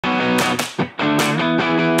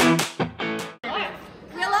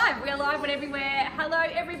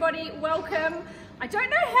everybody, welcome. I don't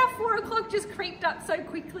know how 4 o'clock just creeped up so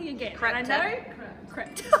quickly again. Crept.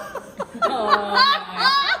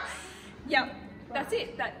 Oh, yep, that's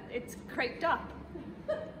it. It's creeped up.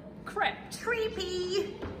 Crept.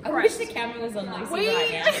 Creepy. I wish the camera was on Lucy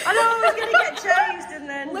right now. I know I was going to get changed and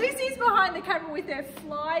then... Lucy's behind the camera with her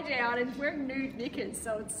fly down and wearing nude knickers,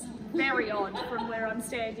 so it's very odd from where I'm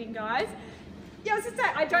standing, guys. Yeah, I was just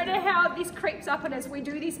saying, I don't know how this creeps up on us. We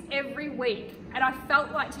do this every week, and I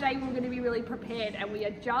felt like today we were going to be really prepared, and we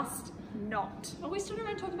are just not. Well, we stood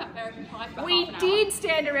around talking about American Pie for We half an hour. did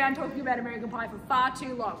stand around talking about American Pie for far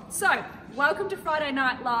too long. So, welcome to Friday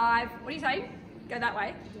Night Live. What do you say? Go that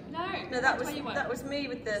way. No, that was me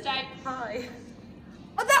with the pie.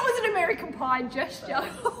 Oh, that was an American Pie gesture.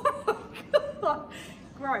 God.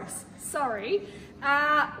 Gross. Sorry.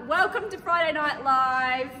 Welcome to Friday Night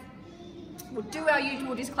Live. We'll do our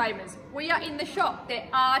usual disclaimers. We are in the shop. There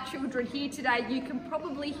are children here today. You can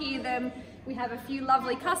probably hear them. We have a few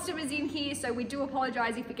lovely customers in here, so we do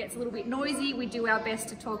apologise if it gets a little bit noisy. We do our best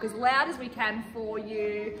to talk as loud as we can for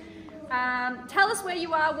you. Tell us where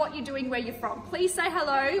you are, what you're doing, where you're from. Please say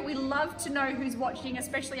hello. We love to know who's watching,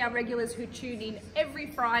 especially our regulars who tune in every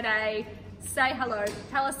Friday. Say hello.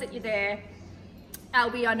 Tell us that you're there.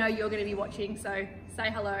 Albie, I know you're going to be watching, so say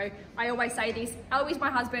hello. I always say this, Albie's my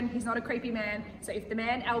husband, he's not a creepy man, so if the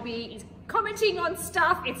man Albie is commenting on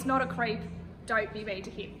stuff, it's not a creep. Don't be mean to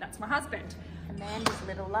him, that's my husband. Amanda's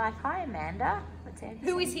Little Life. Hi, Amanda.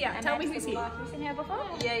 Who is here? Tell me who's here. Have you seen her before?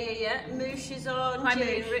 Yeah. Moosh is on. Hi,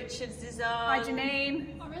 Janine Moosh. Richards is on. Hi,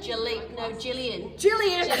 Janine. Oh, really? Gillian. Gillian.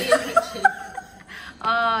 Gillian Richards.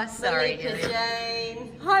 Oh, sorry, Malika Gillian.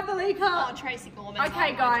 Jane. Hi, Malika. Oh, Tracy Gorman. Okay,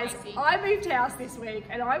 Hi, guys, Tracy. I moved house this week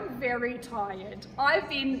and I'm very tired. I've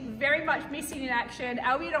been very much missing in action.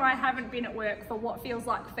 Albie and I haven't been at work for what feels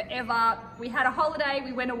like forever. We had a holiday,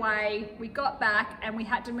 we went away, we got back and we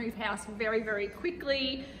had to move house very, very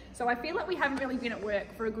quickly. So I feel like we haven't really been at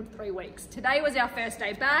work for a good 3 weeks. Today was our first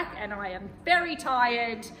day back and I am very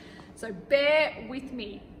tired. So bear with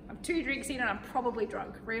me. I'm 2 drinks in and I'm probably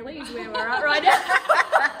drunk. Really is where we're at right now.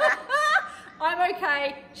 I'm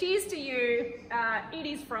okay. Cheers to you. It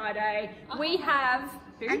is Friday. We have...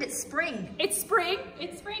 And it's spring. It's spring.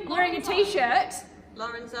 It's spring. Wearing a t-shirt.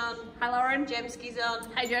 Lauren's on. Hi, Lauren. Jemski's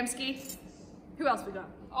on. Hey, Jemski. Who else we got?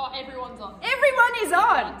 Oh, everyone's on. Everyone is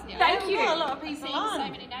on. Yeah. Thank We've got a you. lot of I've people seen on. so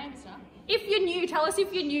many names now. If you're new, tell us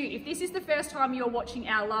if you're new. If this is the first time you're watching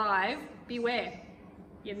our live, beware.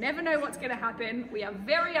 You never know what's going to happen. We are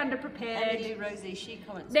very underprepared. Emily Rosie, she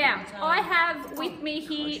comments Now, all the time. I have with me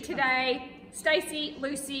here today Stacey,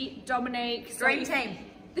 Lucy, Dominique. Dream team.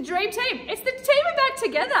 The dream team. It's the team are back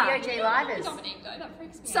together. POG Livers. Dominique, though, that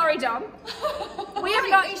freaks me Sorry, Dom. We have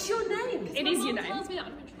got... It's your name. It is your name. Tells me that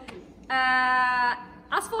I'm in trouble.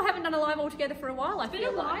 Us four haven't done a live all together for a while, I Been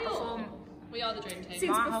feel a like. while. We are the dream team.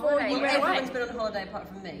 Since My before holiday. you Well, went away. everyone's been on holiday apart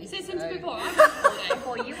from me. Since so- before I've been holiday.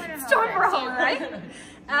 Before you went on It's time for a holiday.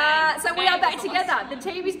 holiday. So we are back Man, together. The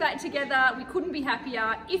team is back together. We couldn't be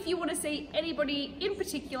happier. If you want to see anybody in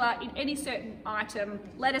particular in any certain item,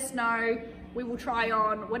 let us know. We will try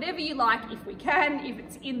on whatever you like if we can, if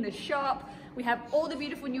it's in the shop. We have all the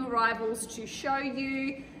beautiful new arrivals to show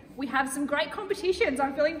you. We have some great competitions.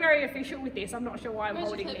 I'm feeling very official with this. I'm not sure why I'm Where's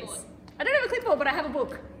your holding clipboard? this. I don't have a clipboard, but I have a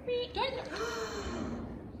book.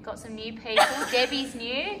 Don't. Got some new people. Debbie's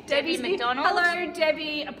new. Debbie new. McDonald. Hello,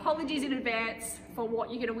 Debbie. Apologies in advance for what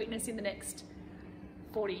you're going to witness in the next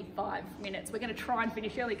 45 minutes. We're going to try and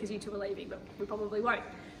finish early because you two are leaving, but we probably won't.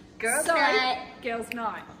 Girls' night. Girls'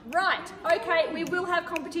 night. Right. Okay, we will have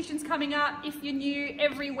competitions coming up. If you're new,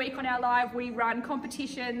 every week on our live, we run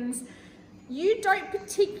competitions. You don't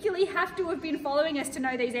particularly have to have been following us to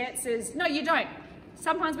know these answers. No, you don't.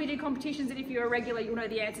 Sometimes we do competitions that if you're a regular, you'll know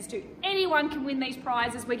the answers to. Anyone can win these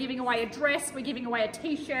prizes. We're giving away a dress, we're giving away a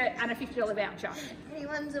t-shirt and a $50 voucher.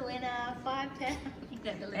 Anyone's a winner. £5.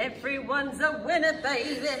 Everyone's a winner,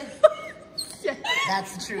 baby. Yeah.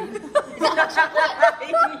 That's the truth. Yeah.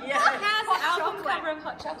 How's the album cover of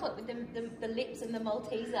Hot Chocolate with the lips and the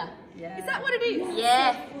Malteser? Yeah. Is that what it is?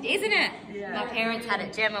 Yeah, isn't it? Yeah. My parents had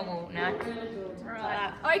it. Gemma will know.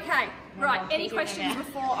 Right. Okay. Right. Any questions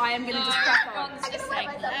before I am going to just crack on? Everyone's just saying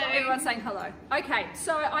hello. Everyone's saying hello. Okay,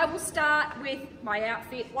 so I will start with my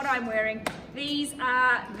outfit, what I'm wearing. These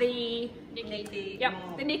are the Nikki.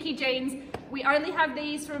 the Nikki jeans. We only have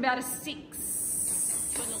these from about a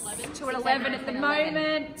 6 to an 11 at the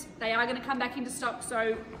moment. They are going to come back into stock,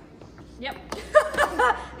 so yep.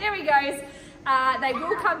 There he goes. They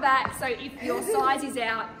will come back, so if your size is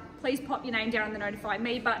out, please pop your name down on the notify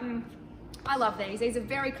me button. I love these. These are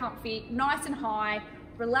very comfy, nice and high,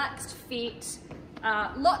 relaxed fit.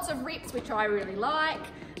 Lots of rips, which I really like.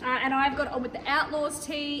 And I've got on with the Outlaws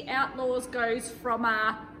tee. Outlaws goes from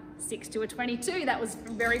 6 to a 22. That was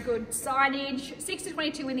very good signage. 6 to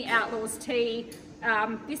 22 in the Outlaws tee.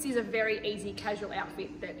 This is a very easy casual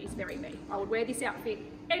outfit that is very me. I would wear this outfit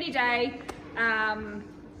any day.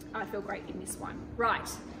 I feel great in this one. Right.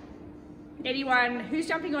 Anyone who's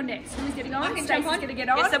jumping on next? Who's getting on? I can jump on. Going to get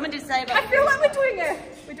on. Yeah, someone did say about I feel like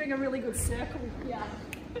we're doing a really good circle here.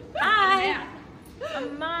 Hi. Yeah.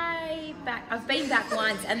 I've been back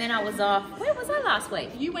once and then I was off. Where was I last week?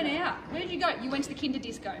 You went out. Where did you go? You went to the Kinder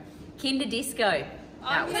Disco. Kinder Disco.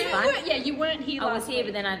 That was So fun. you weren't here I last was here,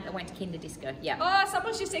 week. but then I went to Kinder Disco. Yeah. Oh,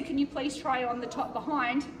 someone's just said, can you please try on the top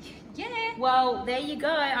behind? Yeah. Well, there you go.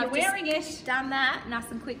 You're I've wearing just it. done that, nice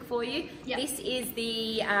and quick for you. Yep. This is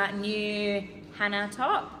the new Hannah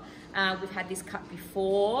top. We've had this cut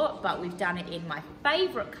before, but we've done it in my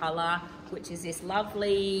favourite colour, which is this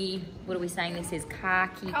lovely, what are we saying this is,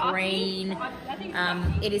 khaki green. I think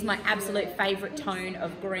khaki. It is my absolute favourite tone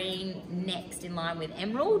of green, next in line with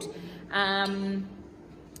emerald.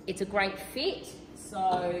 It's a great fit,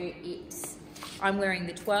 so I'm wearing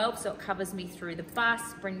the 12, so it covers me through the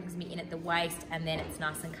bust, brings me in at the waist, and then it's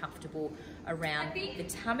nice and comfortable around the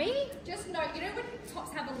tummy. Just note, you know when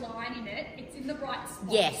tops have a line in it, it's in the right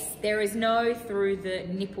spot. Yes, there is no through the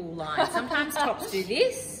nipple line. Sometimes tops do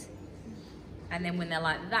this, and then when they're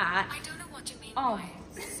like that, I don't know what you mean. Oh,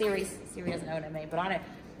 Siri doesn't know what I mean, but I know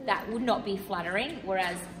that would not be flattering.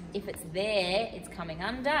 Whereas if it's there, it's coming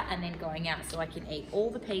under and then going out, so I can eat all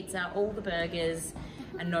the pizza, all the burgers,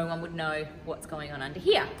 and no one would know what's going on under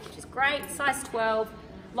here, which is great. Size 12,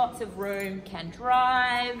 lots of room, can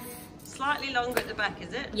drive. Slightly longer at the back,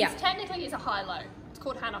 is it? Yeah. Technically, it's a high-low. It's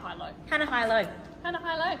called Hannah High-Low. Hannah high-low. Hannah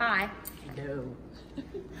High-Low. Hi. Hello.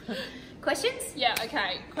 Questions? Yeah,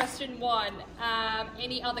 okay. Question 1.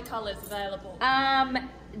 Any other colours available?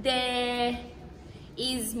 There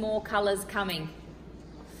is more colours coming.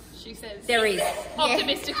 She says. There is.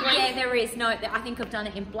 Optimistically. Yeah, there is. No, I think I've done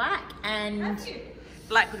it in black and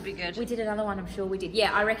Black would be good. we did another one, I'm sure we did.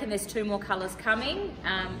 Yeah, I reckon there's 2 more colours coming.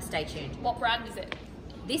 Stay tuned. What brand is it?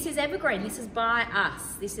 This is Evergreen. This is by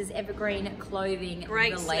us. This is Evergreen Clothing,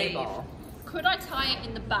 Great the label. Could I tie it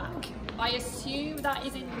in the back? I assume that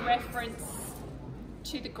is in reference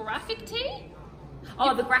to the graphic tee?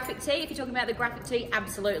 Oh, the graphic tee. If you're talking about the graphic tee,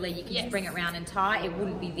 absolutely. You can Yes. just bring it round and tie. It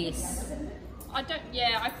wouldn't be this. I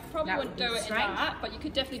probably That wouldn't would be do it in straight. that, but you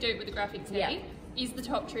could definitely do it with the graphic tee. Yeah. Is the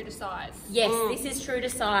top true to size? Yes, this is true to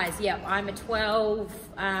size. Yeah, I'm a 12,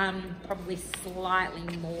 probably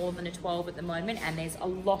slightly more than a 12 at the moment, and there's a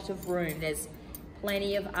lot of room. There's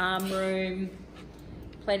plenty of arm room,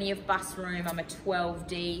 plenty of bust room. I'm a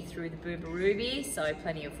 12D through the Boobarooby, so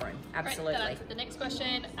plenty of room, absolutely. Great, that's the next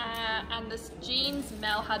question. And the jeans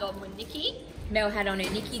Mel had on were Nikki. Mel had on her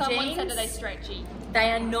Nikki Someone jeans. said, are they stretchy?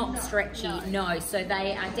 They are not stretchy, No. no. So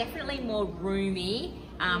they are definitely more roomy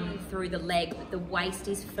through the leg, but the waist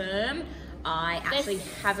is firm. I actually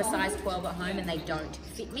have a size 12 at home and they don't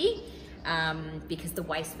fit me because the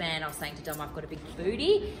waistband, I was saying to Dom, I've got a big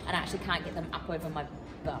booty and I actually can't get them up over my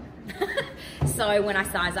bum. So when I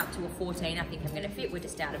size up to a 14, I think I'm going to fit. We're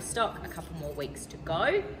just out of stock, a couple more weeks to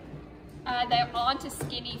go. They aren't a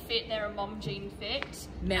skinny fit, they're a mom jean fit.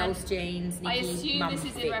 Mel's And jeans, I Nikki, assume mum's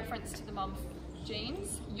this is fit. in reference to the mum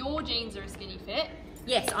jeans. Your jeans are a skinny fit.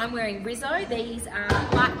 Yes, I'm wearing Rizzo. These are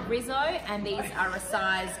black Rizzo and these are a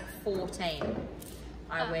size 14.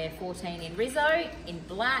 I wear 14 in Rizzo, in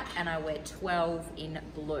black, and I wear 12 in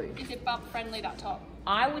blue. Is it bump friendly, that top?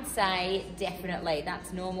 I would say definitely,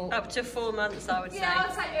 that's normal. Up to 4 months, I would say. Yeah,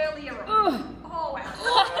 I'd say earlier on. Oh,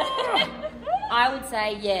 wow. I would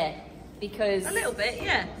say, yeah, because... A little bit,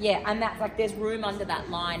 yeah. Yeah, and that's like, there's room under that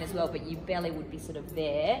line as well, but your belly would be sort of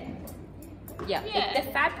there. Yeah, Yeah.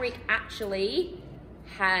 The fabric actually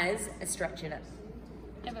has a stretch in it.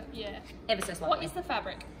 Yeah. Ever so slightly. What is the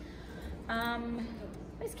fabric?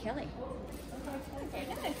 Where's Kelly?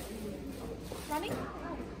 Running?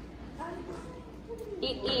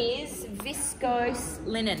 It is viscose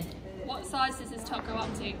linen. What size does this top go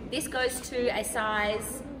up to? This goes to a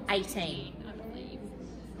size 18. I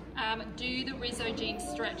believe. Do the Rizzo jeans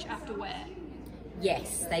stretch after wear?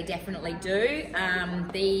 Yes, they definitely do.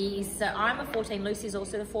 So I'm a 14, Lucy's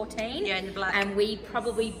also the 14. Yeah, in the black. And we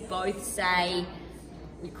probably both say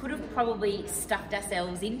we could have probably stuffed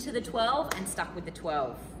ourselves into the 12 and stuck with the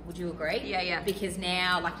 12. Would you agree? Yeah, yeah. Because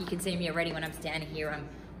now, like you can see me already when I'm standing here, I'm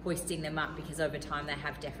hoisting them up because over time they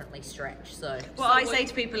have definitely stretched. So What I say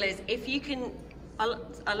to people is, if you can,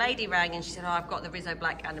 a lady rang and she said, oh, I've got the Rizzo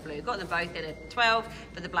black and the blue. Got them both in a 12,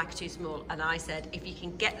 but the black's too small. And I said, if you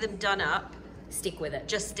can get them done up stick with it.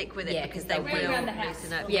 Just stick with it, Yeah, because 'cause they they will wear around the house.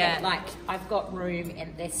 loosen up. Yeah, like I've got room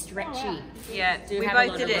and they're stretchy. Yeah, Do we have a both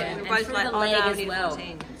lot did of it. room. We And both through like, the oh, leg now I as need well.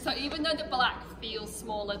 14. So even though the black feels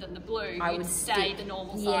smaller than the blue, I you'd would stay stick- the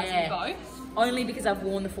normal size yeah. in both. Only because I've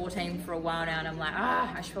worn the 14 for a while now and I'm like,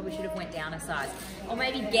 I probably should have went down a size. Or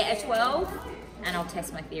maybe get a 12 and I'll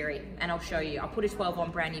test my theory and I'll show you. I'll put a 12 on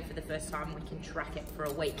brand new for the first time. We can track it for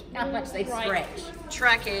a week. How much they Right.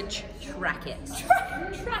 stretch. Trackage. Track it.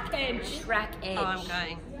 Track edge. Track edge. Oh, I'm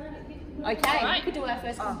going. Okay, Right. we could do our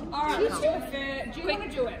first one. All right, let's do it for, do you want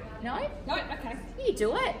to do it? No? No? Okay. You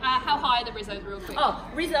do it. How high are the Rizzos real quick? Oh,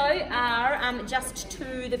 Rizzo are just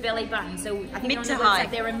to the belly button. So I think Mid on to the high.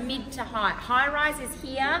 website they're a mid to high. High rise is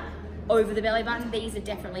here over the belly button. These are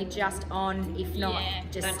definitely just on, if not, Yeah.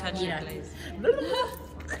 just, Don't touch you it, know. please.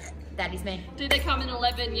 That is me. Do they come in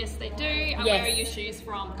 11? Yes, they do. And Yes. where are your shoes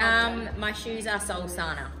from? My shoes are Soul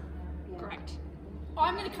Sana. Great.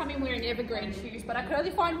 I'm going to come in wearing Evergreen shoes, but I could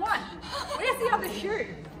only find one. Where's the other shoe?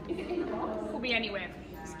 Could be anywhere.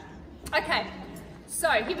 Okay, so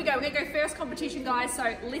here we go. We're going to go first competition, guys.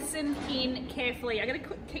 So listen in carefully. I'm going to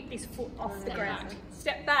keep this foot off the ground.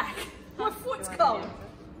 Step back. My foot's cold.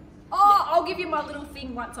 Oh, I'll give you my little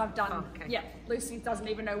thing once I've done. Okay. Yeah, Lucy doesn't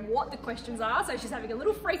even know what the questions are, so she's having a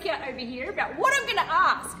little freak out over here about what I'm going to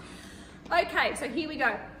ask. Okay, so here we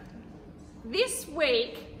go. This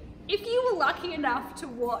week, if you were lucky enough to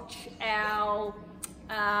watch our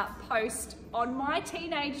post on my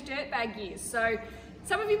teenage dirtbag years, so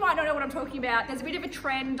some of you might not know what I'm talking about. There's a bit of a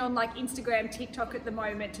trend on like Instagram, TikTok at the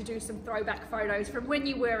moment to do some throwback photos from when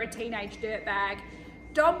you were a teenage dirtbag.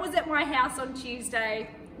 Dom was at my house on Tuesday.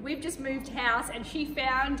 We've just moved house and she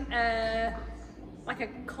found like a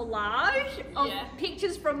collage of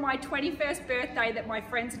pictures from my 21st birthday that my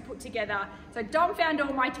friends had put together. So Dom found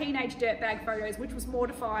all my teenage dirtbag photos, which was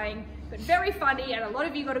mortifying, but very funny, and a lot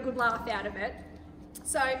of you got a good laugh out of it.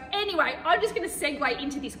 So anyway, I'm just gonna segue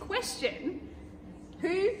into this question.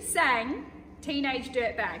 Who sang Teenage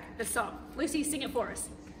Dirtbag, the song? Lucy, sing it for us.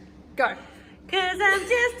 Go. 'Cause I'm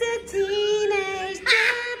just a teenage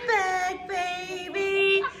dirtbag,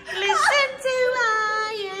 baby. Listen to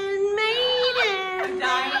Iron Maiden,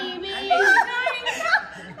 baby.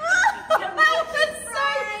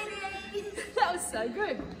 That was so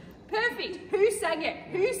good. Perfect. Who sang it?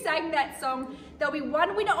 Who sang that song? There'll be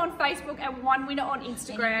one winner on Facebook and one winner on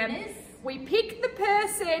Instagram. We pick the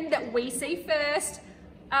person that we see first.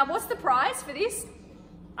 What's the prize for this?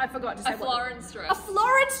 I forgot to say. A Florence dress. A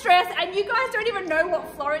Florence dress, and you guys don't even know what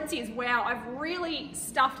Florence is. Wow, I've really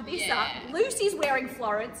stuffed this up. Lucy's wearing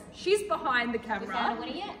Florence. She's behind the camera.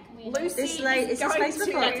 Lucy This lady, is this going Facebook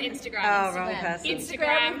to or- That's Instagram. Oh, wrong person.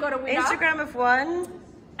 Instagram. We've got a winner. Instagram of one.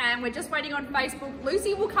 And we're just waiting on Facebook.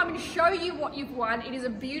 Lucy will come and show you what you've won. It is a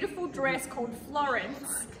beautiful dress called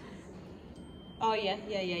Florence. Oh, yeah.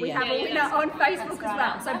 We have a winner on Facebook as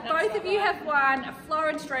well. So both of you have won a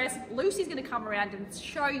Florence dress. Lucy's going to come around and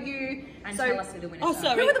show you. And so, tell us who the winners Oh, are.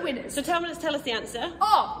 sorry. Who are the winners? So tell us the answer.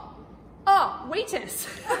 Wheatus.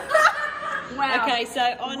 Wow. Okay, so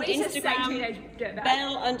on Wheatus sang Instagram, Teenage Dirtbag.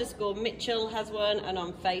 Belle_Mitchell has won, and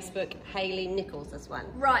on Facebook, Hayley Nichols has won.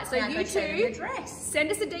 Right, so Now you go show them the two, dress.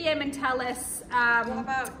 send us a DM and tell us. What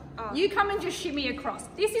about... Oh. You come and just shimmy across.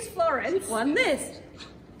 This is Florence. Won this.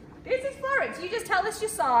 This is Florence. You just tell us your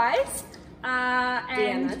size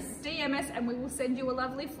and DM DM us, and we will send you a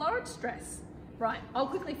lovely Florence dress. Right, I'll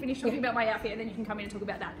quickly finish talking about my outfit, and then you can come in and talk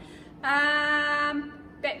about that.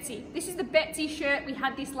 Betsy. This is the Betsy shirt. We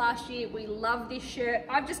had this last year. We love this shirt.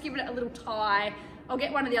 I've just given it a little tie. I'll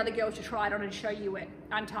get one of the other girls to try it on and show you it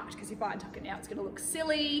untucked, because if I untuck it now, it's going to look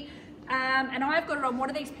silly. And I've got it on, what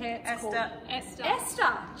are these pants called? Esther.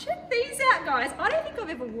 Check these out, guys. I don't think I've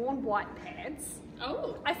ever worn white pants.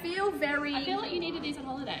 Oh. I feel like you needed these on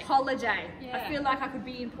holiday. Holiday. Yeah. I feel like I could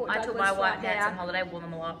be in Port I Douglas took my white right pants now. on holiday, wore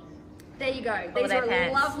them a lot. There you go. These Holiday are a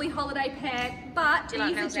pants. lovely holiday pant, but Do you like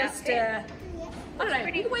these are Mel's just, outfit? I don't know,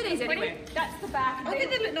 you can wear these anywhere. That's the back. I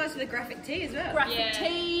think they look nice with a graphic tee as well. Graphic Yeah.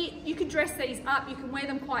 tee, you can dress these up, you can wear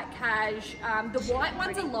them quite cash. The white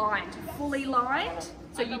ones are lined, fully lined.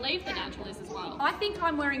 So I believe the natural is as well. I think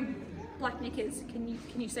I'm wearing black knickers. Can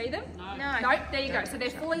you see them? No. No, there you go. So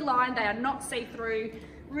they're fully lined, they are not see-through.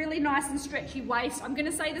 Really nice and stretchy waist. I'm going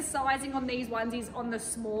to say the sizing on these ones is on the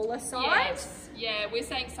smaller side. Yes. Yeah, we're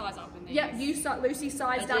saying size up in these. Yeah, Lucy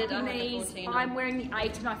sized I up did, in I had the these. 14 on. I'm wearing the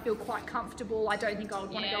 8 and I feel quite comfortable. I don't think I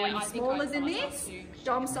would want to go Yeah, any I think smaller I'd than size up this. too.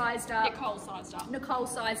 Dom sized up. Nicole sized up. Nicole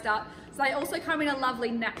sized up. So they also come in a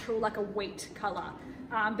lovely natural, like a wheat colour.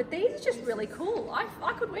 But these are just really cool.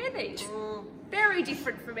 I could wear these. Very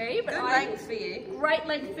different for me, but Good length for you. Great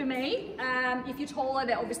length for me. If you're taller,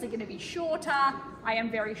 they're obviously going to be shorter. I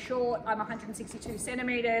am very short. I'm 162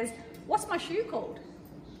 centimeters. What's my shoe called?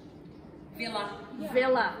 Villa. Yeah.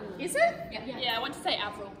 Villa. Is it? Yeah, I want to say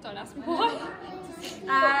Avril. Don't ask me why.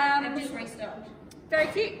 I've just restocked. Very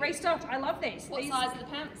cute. Restocked. I love these. What size are the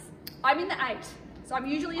pants? I'm in the 8. So I'm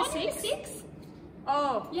usually a 6. You're in a 6?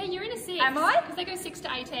 Oh. Yeah, you're in a 6. Am I? Because they go 6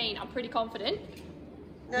 to 18. I'm pretty confident.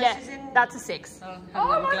 No, Yeah, she's in. that's a 6.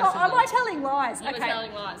 Oh my god, am I telling lies? You were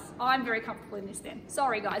telling lies. I'm very comfortable in this then.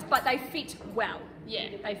 Sorry guys, but they fit well. Yeah.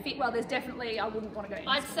 They fit well. There's definitely, I wouldn't want to go in.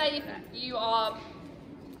 I'd say if you are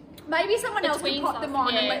Maybe someone else can between pop them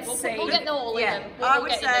on and let's see. We'll get them all in Yeah, them. I We'll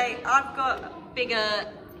would get in say them. I've got bigger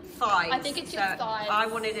thighs. I think it's so just thighs. I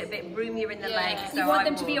wanted it a bit roomier in the Yeah. legs. So You want I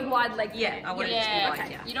them to be a wore- wide leg? Yeah, I want it to be Yeah, wide,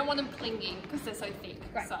 okay. yeah. You don't want them clinging because they're so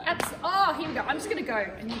thick. Great. So. Oh, here we go. I'm just going to go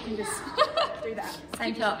and you can just do that.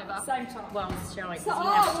 Same Keep it top. over. Same time. Well, I'm showing because So-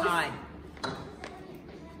 you have tied.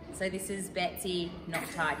 So this is Betsy, not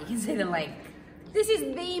tied. You can see the length. This is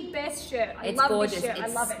the best shirt. I It's love gorgeous. this shirt.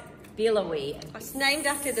 It's I love it. billowy. It's named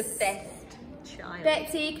after the best child.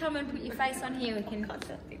 Betsy, come and put your face on here. We can.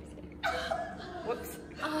 Whoops.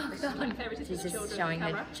 Oh God. Favoritism She's of just children showing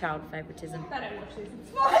camera. her child favoritism. I don't watch this.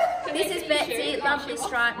 It's fine. This is Betsy. Lovely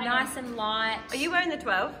stripe, nice and light. Are you wearing the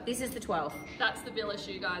 12? This is the 12. That's the Villa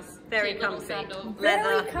shoe, guys. Very Cute little comfy. sandal. Very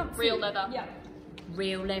Leather. comfy. Real leather. Yeah.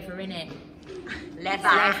 Real leather in it. Leather.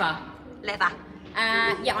 Leather. Leather.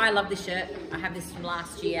 Yeah, I love this shirt. I have this from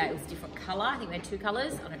last year. It was a different colour. I think we had 2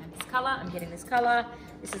 colours. I don't have this colour. I'm getting this colour.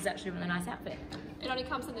 This is actually a really nice outfit. It only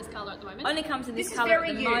comes in this colour at the moment. Only comes in this This is colour very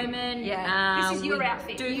at the you. moment. Yeah. This is your we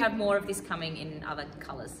outfit. do have more of this coming in other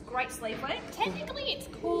colours. Great sleeve length. Technically, it's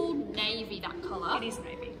called navy, that colour. It is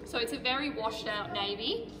navy. So it's a very washed out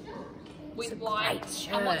navy with It's a white. great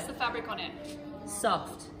shirt. And what's the fabric on it?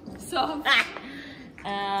 Soft. So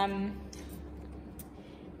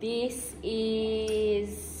This is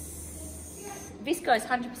viscose,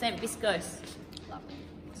 100% viscose. lovely.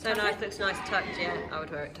 So nice, looks nice tucked, yeah. I would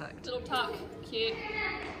wear it tucked. Little tuck, cute.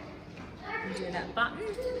 And do that button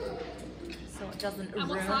so it doesn't And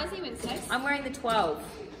what ruin. size are you in, Stacey? I'm wearing the 12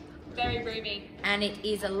 Very roomy. and it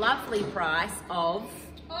is a lovely price of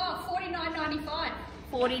Oh, $49.95.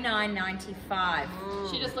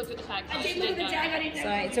 $49.95. She just looked at the tag. I She did look at the know. tag. I didn't know. So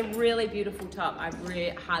it's a really beautiful top. I really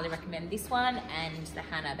highly recommend this one and the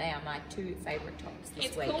Hannah. They are my 2 favourite tops this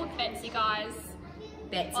It's week. called Betsy, guys.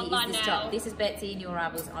 Betsy online is this now. top. This is Betsy New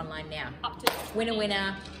Arrivals online now. Up to Winner,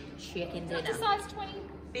 winner, chicken Up to dinner. size 20.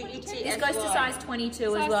 BET. This goes to size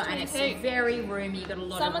 22 as Size well, and it's 22. very roomy. You've got a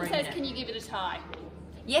lot Someone of room says, in it. can you give it a tie?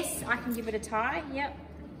 Yes, I can give it a tie. Yep.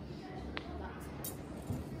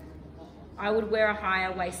 I would wear a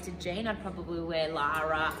higher waisted jean. I'd probably wear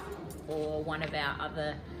Lara or one of our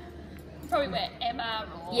other. Probably wear Emma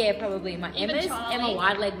or... Yeah, probably my Even Emma's. Charlie. Emma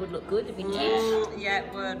Wideleg would look good. The vintage. Yeah,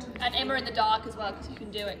 it would. And Emma in the dark as well, because you can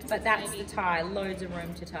do it. 'cause But it's that's navy. the tie. Loads of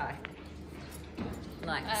room to tie.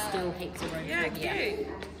 Like still heaps of room Yeah, for here. cute.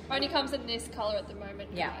 Only comes in this colour at the moment,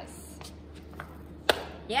 Yeah. guys.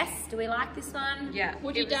 Yes. Do we like this one? Yeah.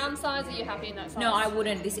 Would it you was- downsize, or are you happy in that size? No, I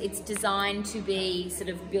wouldn't. It's designed to be sort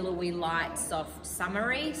of billowy, light, soft,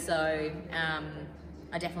 summery. So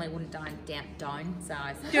I definitely wouldn't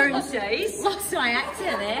downsize. Downsize? Lost my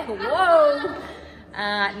accent there. Whoa.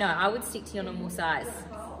 No, I would stick to your normal size.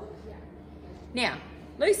 Now,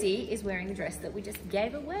 Lucy is wearing the dress that we just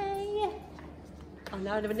gave away. Oh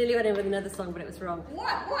no, I nearly went in with another song, but it was wrong.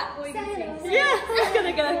 What? What? What are you going to say? Yeah, I was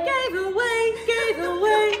gonna go, gave away.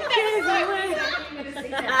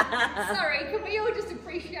 Sorry, can we all just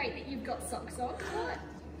appreciate that you've got socks on?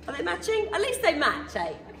 Are they matching? At least they match,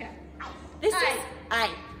 eh? Okay.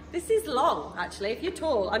 This is long, actually. If you're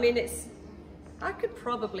tall, I mean, I could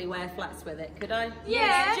probably wear flats with it, could I?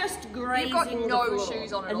 Yeah. It's just grazing You've got the no floor.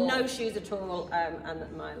 shoes on at and all. no shoes at all,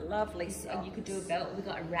 and my lovely And socks. you could do a belt. We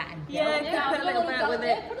got a rat and belt. Yeah, Yeah, put a little belt with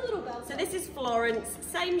it. Put a little belt. So this is Florence,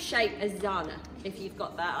 same shape as Zana. If you've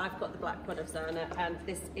got that, I've got the black one of Zana, and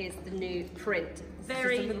this is the new print. It's just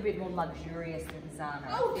Very, a little bit more luxurious than Zana.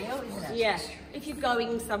 Oh. I feel, isn't it? yeah. If you're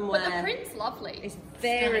going somewhere, But the print's lovely. it's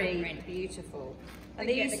Stunning very print. beautiful. Are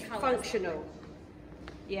Then you get these the colours. functional?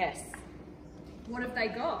 Yes. What have they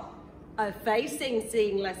got? A facing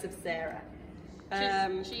seeing less of Sarah.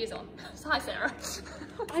 She is on. Hi, Sarah.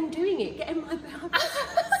 I'm doing it. Get in my bag.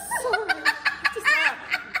 Sorry. Just that.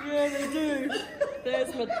 Yeah, they do.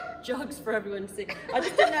 There's my jugs for everyone to see. I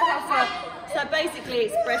just didn't know how far. So basically,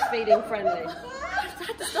 it's breastfeeding friendly. I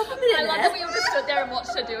had to stop a minute I love there. that we all just stood there and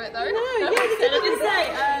watched her do it, though. No, yeah, you didn't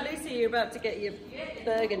say, Lucy, you're about to get your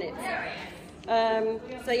burger nips. So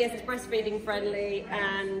yes, it's breastfeeding friendly,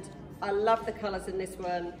 and I love the colours in this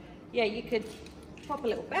one. Yeah, you could pop a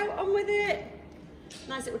little belt on with it.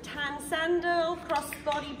 Nice little tan sandal,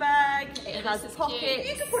 crossbody bag. It has pockets.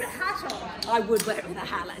 You can put a hat on. I would wear it with a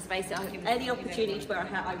hat, let's face it. Any opportunity to wear a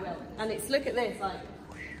hat, I will. And it's, look at this, like,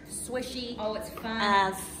 swishy. Oh, it's fun.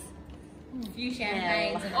 As a few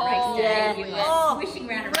champagnes and a oh, race yeah. day. Swishing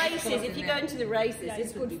around a races. If you go into the races,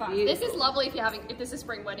 this would be beautiful. This is lovely if this is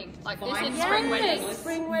spring wedding. Like this is Yes, spring wedding.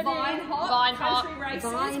 Spring wedding. Vine hop, Vine hop. country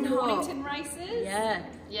races, Vine hop. Mornington races. Yeah.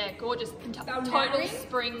 Yeah, gorgeous. Total marrying.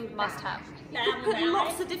 spring must have. You could put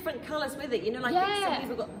lots of different colours with it, you know, like Yeah. some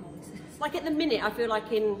people got, like at the minute, I feel like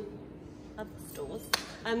in other stores,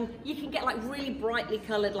 you can get like really brightly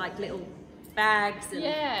coloured like little bags, and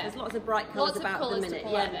Yeah. there's lots of bright colours Lots of about at the colours to minute.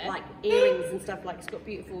 pull out Yeah, there. like earrings and stuff, like it's got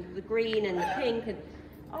beautiful, the green and the pink, and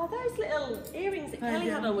oh, those little earrings that Kelly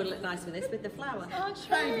had on would look nice with this, with the flower. Oh,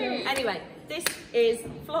 true. Anyway, this is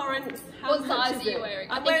Florence. How What much size is are you it?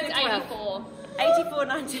 wearing? I'm I think wearing it's 12. 84.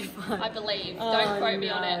 84.95. I believe. Don't quote me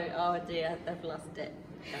on it. Oh dear, they've lost it.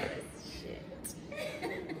 That is shit.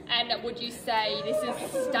 And would you say this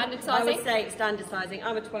is standard I sizing? would say it's standard sizing.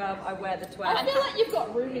 I'm a 12, I wear the 12. I feel like you've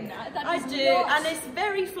got room in that. That I is do, not- and it's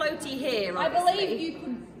very floaty here. I obviously. believe you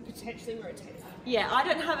could potentially rotate that. Yeah, I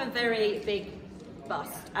don't have a very big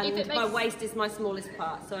bust, and If it my makes- waist is my smallest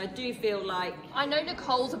part, so I do feel like I know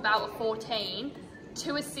Nicole's about a 14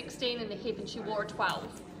 to a 16 in the hip, and she wore a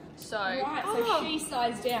 12. So, Right, so she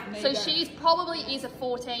sized down. There so you go. she's probably is a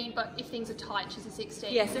 14, but if things are tight, she's a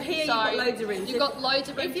 16. yeah. So here you've got loads of room. You've got loads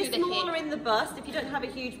of room If through you're the smaller hip, in the bust, if you don't have a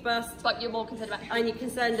huge bust, but you're more concerned about hip. and you're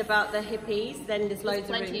concerned about the hippies, then there's loads of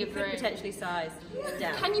room. plenty You of could room. potentially size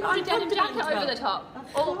down. Can you But put a I've denim got jacket down over the as top? Of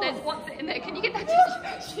Oh, course. there's one in there. Can you get that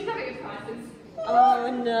t-shirt? She's having a crisis.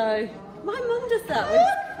 Oh no, my mum does that one.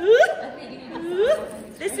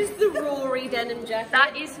 This is the Rory denim jacket.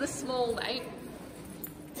 That is the small, mate.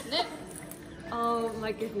 Isn't it? Oh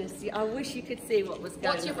my goodness, I wish you could see what was going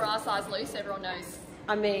on. What's your bra size, Luce? Everyone knows.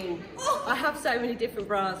 I mean, I have so many different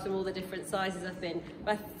bras from all the different sizes I've been,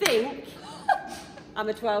 but I think I'm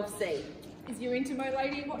a 12C. Is your Intimo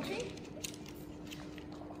lady watching?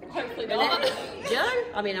 Hopefully not. Joe?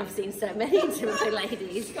 I mean, I've seen so many intimate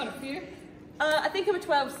ladies. Got a few. I think I'm a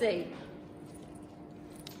 12C.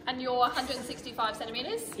 And you're 165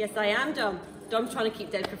 centimetres? Yes, I am, Dom. Dom's trying to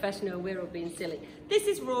keep dead professional, we're all being silly. This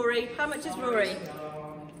is Rory. How much is Rory?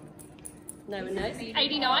 No one knows.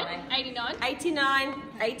 89? 89? 89,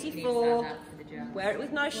 84. Wear it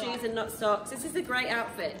with no shoes and not socks. This is a great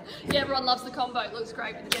outfit. Yeah, everyone loves the combo. It looks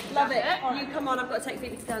great with the denim Love it. jacket. You come on, I've got to take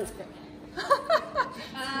Phoebe to dance quick.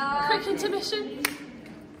 Quick intermission.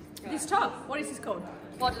 This top, what is this called?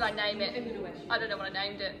 What did I name it? I don't know what I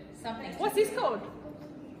named it. What's this called?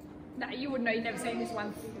 No, you wouldn't know, you've never seen this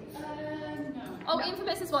one. Oh,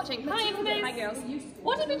 Infamous is watching. Hi, Infamous. Hi girls.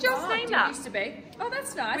 What did we just name It that? used to be. Oh,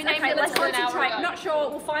 that's nice. We named Okay, it let's less than an hour concentrate. ago. Not sure,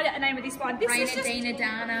 we'll find out the name of this one. This is Raina, just Dina,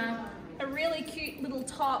 Dana. a really cute little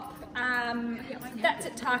top. That's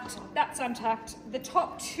it tucked, that's untucked. The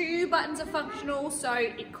top two buttons are functional, so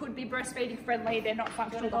it could be breastfeeding friendly. They're not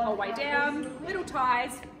functional the whole way down. Little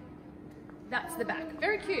ties. That's the back.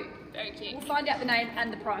 Very cute. Very cute. We'll find out the name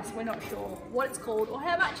and the price. We're not sure what it's called or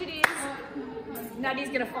how much it is. Nattie's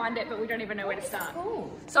going to find it, but we don't even know where to start.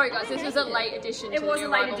 Sorry guys, this was a late addition It to was the a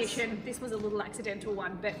New late Arrivals. edition. This was a little accidental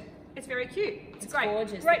one, but it's very cute. It's great.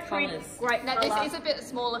 gorgeous, Great the print. colours. Great Now colour. this is a bit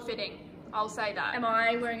smaller fitting. I'll say that. Am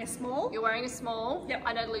I wearing a small? You're wearing a small. Yep.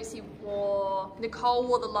 I know Nicole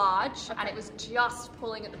wore the large, and it was just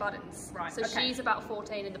pulling at the buttons. Right, So okay. she's about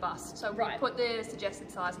 14 in the bust. So Right. we'll put the suggested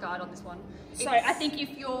size guide on this one. So I think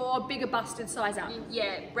if you're bigger busted, size up.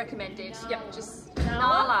 Yeah, recommended. Yep. Just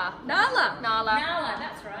Nala. Nala. Nala,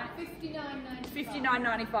 that's right.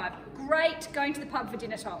 $59.95. Great going to the pub for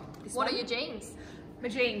dinner top. This What one. are your jeans? My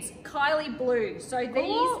jeans? Kylie Blue. So these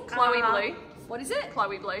Ooh, Chloe are- Blue. What is it?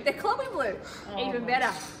 Chloe Blue. They're Chloe Blue. Even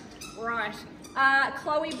better. Right.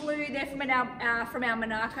 Chloe Blue, they're from our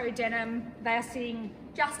Monaco denim. They are sitting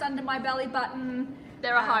just under my belly button.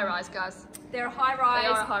 They're a high rise, guys. They're a high rise. They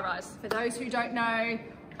are a high rise. For those who don't know,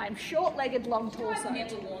 I'm short-legged, long torso. I've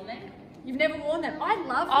never worn them. You've never worn them. I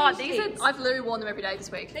love Oh, these these jeans. are. I've literally worn them every day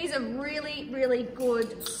this week. These are really, really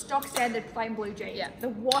good stock standard plain blue jeans. Yeah. The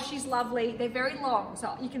wash is lovely. They're very long,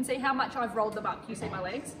 so you can see how much I've rolled them up. Can you see my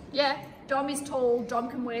legs? Yeah. Dom is tall. Dom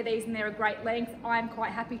can wear these and they're a great length. I'm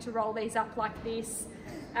quite happy to roll these up like this.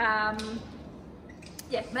 Yeah,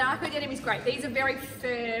 Monaco denim is great. These are very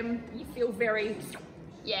firm. You feel very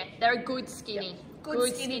Yeah. They're a good skinny.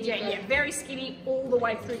 good skinny jean. Yeah, very skinny all the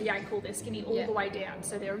way through the ankle. They're skinny all Yeah. the way down.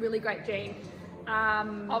 So they're a really great jean.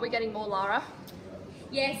 Are we getting more Lara?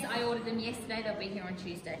 Yes, I ordered them yesterday. They'll be here on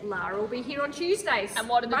Tuesday. Lara will be here on Tuesdays. And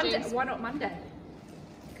what are the Monday? jeans? Why not Monday?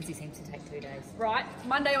 Because he seems to take 2 days. Right,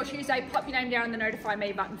 Monday or Tuesday, pop your name down in the notify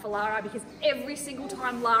me button for Lara, because every single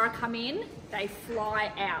time Lara come in, they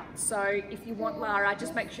fly out. So if you want Lara,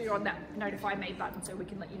 just make sure you're on that notify me button so we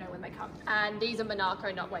can let you know when they come. And these are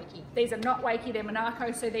Monaco, not Wakey. These are not Wakey, they're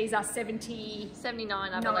Monaco, so these are 79,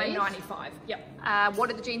 79, I believe. 95. Yep. What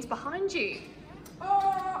are the jeans behind you?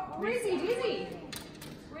 Oh, Rizzy Dizzy.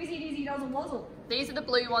 Rizzy Dizzy doesn't wazzle. These are the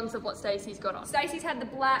blue ones of what Stacey's got on. Stacey's had the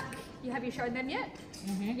black. Have you shown them yet?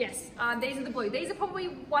 Yes. These are the blue. These are probably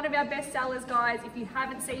one of our best sellers, guys. If you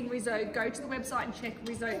haven't seen Rizzo, go to the website and check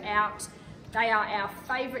Rizzo out. They are our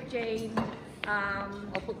favourite jean. I'll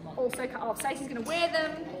put them on. Also, Stacey's going to wear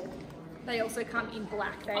them. They also come in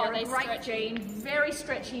black. They are a great stretchy. jean. Very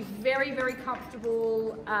stretchy, very, very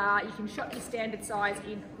comfortable. You can shop your standard size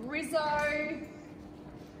in Rizzo.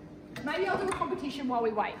 Maybe I'll do a competition while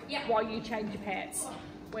we wait. Yeah. While you change your pants.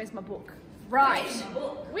 Where's my book? Right.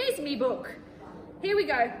 Where's me book? Here we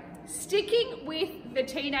go. Sticking with the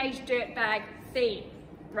teenage dirtbag theme,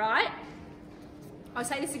 right? I'll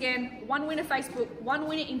say this again. 1 winner Facebook, 1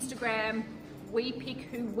 winner Instagram. We pick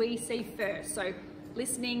who we see first. So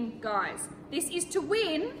listening, guys. This is to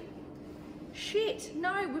win. Shit,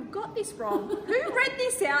 no, we've got this wrong. Who read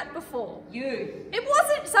this out before? You. It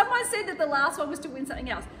wasn't. Someone said that the last one was to win something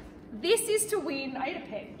else. This is to win. I need a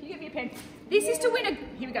pen. Can you get me a pen? This is to win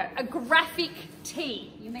a. Here we go. A graphic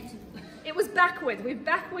tee. You meant to. It was backwards. We've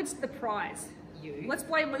backwards the prize. You. Let's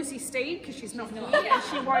blame Lucy Steed because she's not here and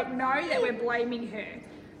she won't know that we're blaming her.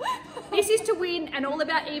 This is to win an All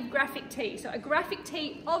About Eve graphic tee. So a graphic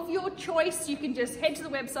tee of your choice. You can just head to the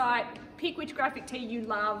website, pick which graphic tee you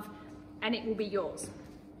love, and it will be yours.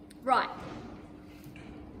 Right.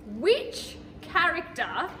 Which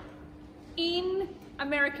character in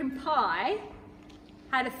American Pie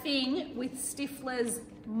had a thing with Stifler's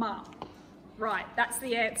mum? Right, that's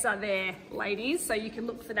the answer there, ladies, so you can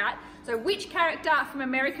look for that. So which character from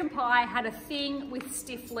American Pie had a thing with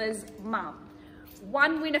Stifler's mum?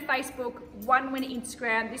 1 winner Facebook, 1 winner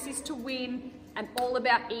Instagram. This is to win an All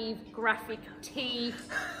About Eve graphic tee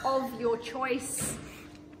of your choice.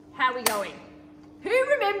 How are we going? Who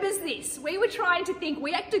remembers this? We were trying to think,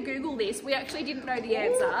 we had to Google this. We actually didn't know the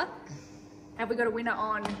answer. Have we got a winner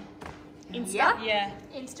on Insta? Yeah.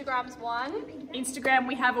 Instagram's one. Instagram,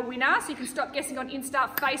 we have a winner, so you can stop guessing on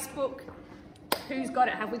Insta. Facebook, who's got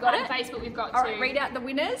it? Have we got On it? Facebook, we've got All two. right, read out the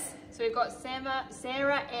winners. So we've got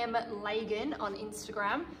Sarah M. Lagan on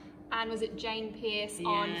Instagram, and was it Jane Pierce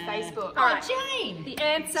on Facebook? All right. Jane. The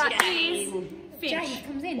answer is Finch. Jane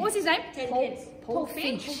comes in. What's his name? Paul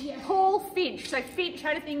Finch. Paul Finch. So Finch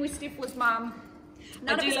had a thing with Stifler's mum.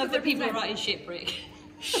 I do love that people are right. writing shipwreck.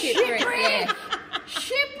 Shipwreck. Yeah.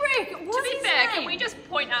 Shipwreck. To What's be his fair, name? can we just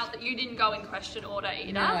point out that you didn't go in question order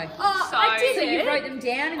either? No. Oh, So- I did So you it. wrote them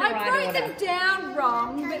down in the I right wrote order. them down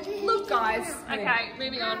wrong, but look, guys. Okay,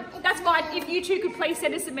 moving on. That's fine. If you two could please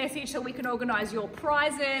send us a message so we can organise your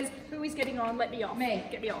prizes. Who is getting on? Let me off. Me.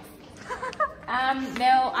 Get me off.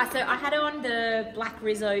 Mel, so I had on the black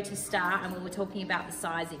Rizzo to start and we were talking about the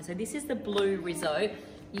sizing. So this is the blue Rizzo.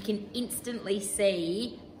 You can instantly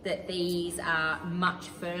see that these are much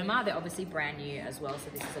firmer. They're obviously brand new as well, so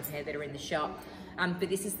this is a pair that are in the shop. But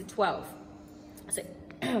this is the 12. So,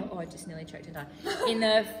 oh, I just nearly choked and died. In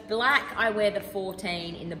the black, I wear the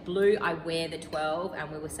 14. In the blue, I wear the 12.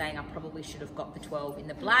 And we were saying I probably should have got the 12 in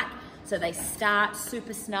the black. So they start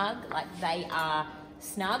super snug, like they are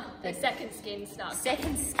snug. The second skin snug.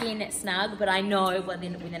 Second skin snug, but I know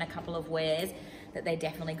within a couple of wears that they're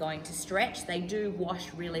definitely going to stretch. They do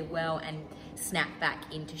wash really well and snap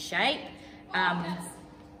back into shape. Bend.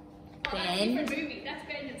 Movie. That's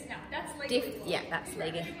Bend and Snap. That's legal. Yeah, that's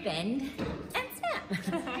legal. Bend and snap.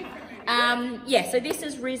 Yeah, so this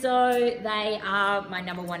is Rizzo. They are my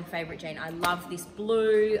 #1 favourite jean. I love this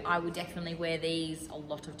blue. I would definitely wear these a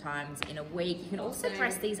lot of times in a week. You can also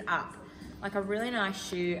dress these up. Like a really nice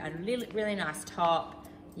shoe, a really nice top.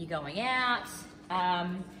 You're going out.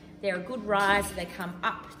 They're a good rise. They come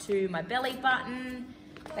up to my belly button.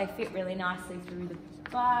 They fit really nicely through the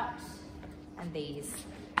butt. And these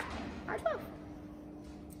are 12.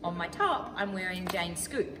 On my top, I'm wearing Jane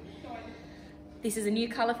Scoop. This is a new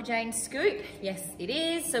colour for Jane Scoop. Yes, it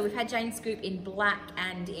is. So we've had Jane Scoop in black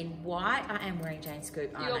and in white. I am wearing Jane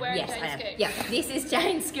Scoop, aren't I? You're wearing yes, Jane I am. Scoop. Yeah, this is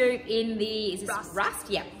Jane Scoop in the, is this Rust. Rust?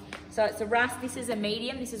 Yeah. So it's a Rust. This is a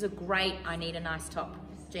medium. This is a great, I need a nice top,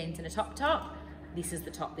 jeans and a top. This is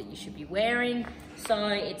the top that you should be wearing. So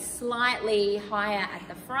it's slightly higher at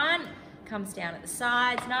the front, comes down at the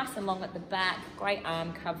sides, nice and long at the back, great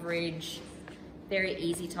arm coverage. Very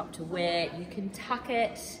easy top to wear. You can tuck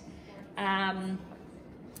it. And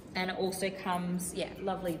it also comes, yeah,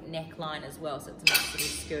 lovely neckline as well. So it's a nice little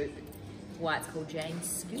scoop. Why it's called Jane's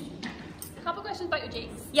Scoop. Couple questions about your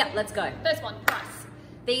jeans. Yeah, let's go. First one, price.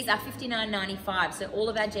 These are $59.95. So all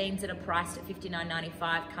of our jeans that are priced at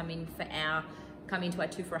 $59.95 come into our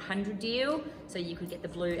 2 for $100 deal. So you could get the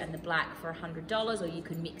blue and the black for $100, or you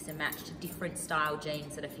could mix and match to different style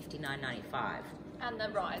jeans that are $59.95. And the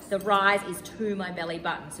rise. The rise is to my belly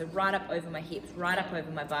button, so right up over my hips, right up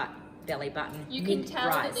over my belly button. You can tell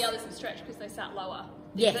rise. that the others have stretched because they sat lower.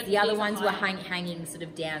 Yes, the other these are ones were higher. hanging sort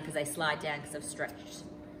of down because they slide down because I've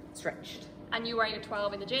stretched. And you're wearing a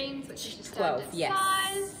 12 in the jeans, which is your 12, standard yes.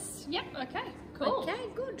 size. Yep, okay, cool. Okay,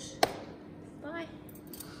 good. Bye.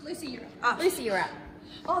 Lucy, you're up. Lucy, you're up.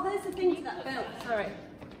 Oh, there's the thing to that belt. Sorry.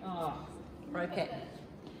 Oh, broke it.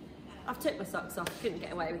 I've took my socks off. Couldn't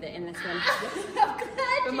get away with it in this one. I'm glad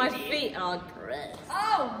But you my did. feet are gross.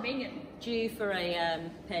 Oh, minion. Due for a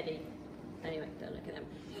pedi. Anyway, don't look at them.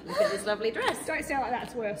 Look at this lovely dress. Don't sound like that,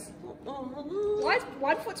 it's worse. Why is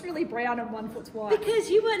one foot's really brown and one foot's white? Because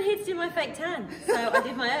you weren't here to do my fake tan, so I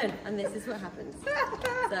did my own, and this is what happens.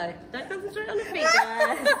 So don't concentrate on the feet,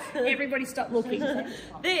 guys. Everybody stop looking.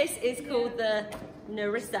 This is called the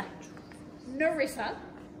Narissa. Narissa.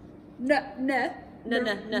 No.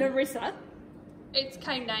 Narissa. It's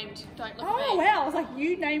came named, don't look Oh at me. wow, I was like,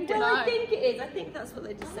 you named it. Well, No. I think it is. I think that's what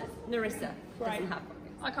they just said. Narissa Right. doesn't have.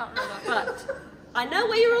 I can't remember. But I know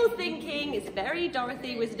what you're all thinking. It's very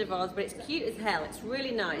Dorothy Wizard of Oz, but it's cute as hell. It's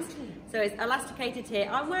really nice. So it's elasticated here.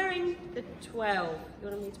 I'm wearing the 12. You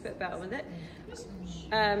want me to put a belt on with it?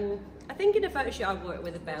 I think in a photo shoot I wore it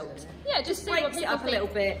with a belt. Yeah, just see what Breaks it people up a think. little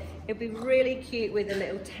bit. It'd be really cute with a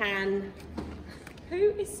little tan. Who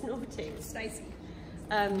is snorting? Stacey.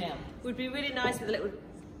 Would be really nice with a little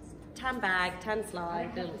tan bag, tan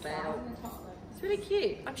slide, little belt. It's really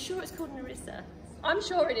cute. I'm sure it's called Narissa. I'm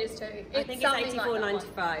sure it is too. I think it's something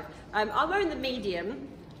like that one. $84.95. I'm wearing the medium,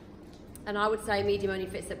 and I would say medium only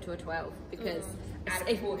fits up to a 12 because Add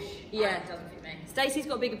a push. Yeah. It doesn't fit me. Stacey's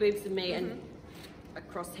got bigger boobs than me, and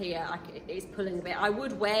across here it's pulling a bit. I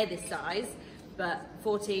would wear this size, but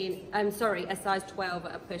a size 12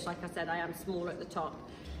 at a push. Like I said, I am smaller at the top.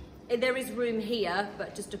 There is room here,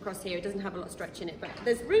 but just across here, it doesn't have a lot of stretch in it. But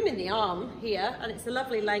there's room in the arm here, and it's a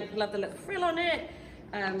lovely length. Love the little frill on it,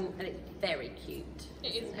 and it's very cute.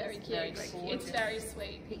 It is very cute. Very It's very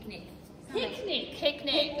sweet. Picnic. Picnic.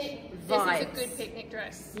 This is a Vibes. good picnic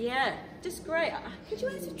dress. Yeah, just great. Could you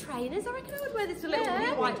wear this with trainers? I reckon I would wear this with little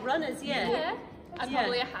Yeah. white runners. Yeah. And Yeah.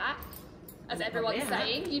 probably a hat. As everyone's Probably a hat.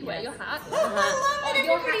 saying, you'd wear Yes. your hat. Oh,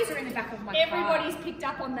 Your hats are in the back of my car. Everybody's picked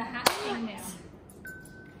up on the hat thing now.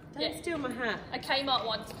 Don't Yeah. steal my hat. A Kmart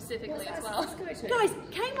one specifically as well. Guys,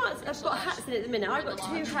 Kmart's have got hats in it at the minute. I've got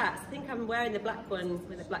 2 hats. I think I'm wearing the black one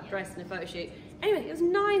with a black dress and a photo shoot. Anyway, it was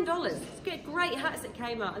 $9. You get great hats at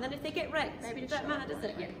Kmart, and then if they get wrecked, it doesn't matter, does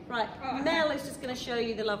it? Right, Mel is just going to show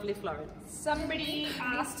you the lovely Florence. Somebody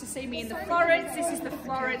asked to see me in the Florence. This is the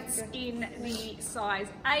Florence in the size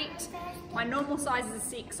 8. My normal size is a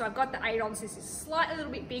 6, so I've got the 8 on, so this is slightly a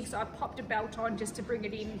little bit big, so I popped a belt on just to bring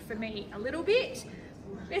it in for me a little bit.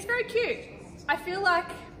 It's very cute. I feel like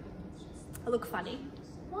I look funny.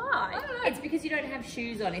 Why? I don't know. It's because you don't have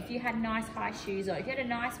shoes on. If you had nice high shoes on, if you had a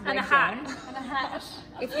nice wedge And a hat. on, And a hat.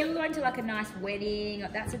 if you were going to like a nice wedding,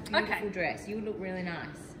 that's a beautiful dress. You would look really nice.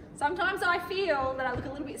 Sometimes I feel that I look a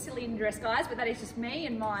little bit silly in dress, guys, but that is just me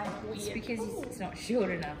and my It's weird. because it's not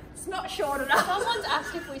short enough. It's not short enough. Someone's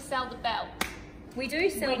asked if we sell the belt. We do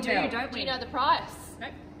sell We a do, belt. don't Do we? you know the price?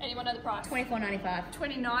 Nope. Anyone know the price? $24.95.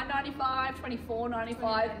 $29.95,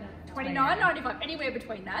 $24.95, $29.95, anywhere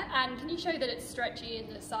between that. And can you show that it's stretchy and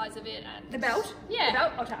the size of it and The belt? Yeah. The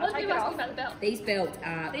belt? I'll Let's take be it asking off. about the belt. These belts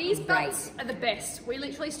are These great. belts are the best. We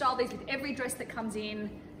literally style these with every dress that comes in.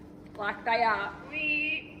 Like they are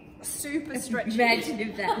super stretchy. Imagine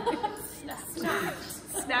if that.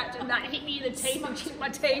 Snapped and that hit me in the teeth and chipped my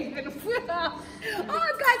teeth. And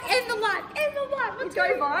oh guys, envelope, would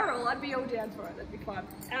go viral. I'd be all down for it. That'd be fun.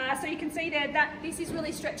 So you can see there that this is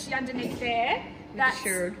really stretchy underneath there. That's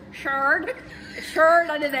shirred. shirred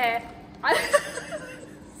under there.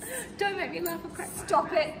 Don't make me laugh.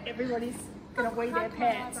 Stop it. Everybody's gonna wee their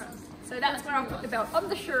pants. So that's where I put the belt on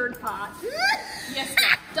the shirred part. Yes,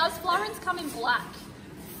 guys. Does Florence come in black?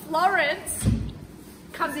 Florence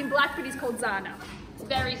comes in black, but is called Zana.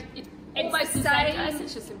 It's almost the same dress,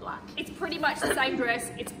 it's just in black. It's pretty much the same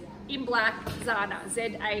dress. It's in black, Zana,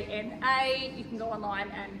 Z-A-N-A. You can go online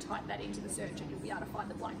and type that into the search and you'll be able to find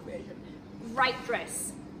the black version. Great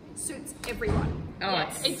dress. Suits everyone. Oh,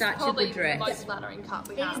 it's such a probably good dress. the most flattering cut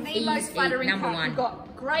we It is have. the most Easy, flattering number cut. one. You've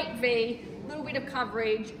got great V, little bit of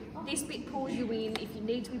coverage. This bit pulls you in. If you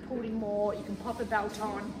need to be pulled in more, you can pop a belt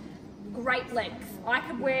on. Great length. I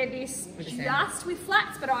could wear this just with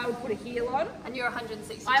flats, but I would put a heel on. And you're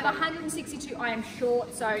 162. I'm 162. I am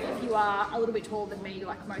short, so if you are a little bit taller than me,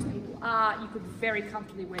 like most people are, you could very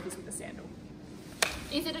comfortably wear this with a sandal.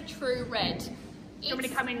 Is it a true red? I'm going to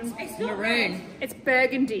come in. It's maroon. It's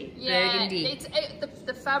burgundy. Yeah, Burgundy.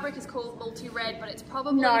 The fabric is called multi-red, but it's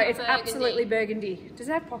probably No, it's burgundy. absolutely burgundy. Does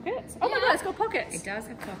it have pockets? Oh my Yeah. god, it's got pockets. It does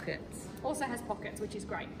have pockets. Also has pockets, which is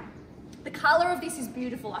great. The colour of this is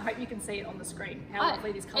beautiful. I hope you can see it on the screen. How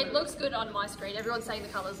lovely this colour is. It looks good on my screen. Everyone's saying the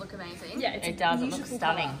colours look amazing. Yeah, it's It does. a It looks beautiful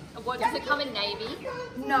stunning. colour. What, does it come in navy?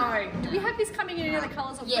 No. Do we have this coming in any other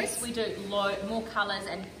colours or Yes, prints? we do. More colours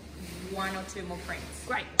and 1 or 2 more prints.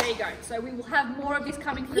 Great, there you go. So we will have more of this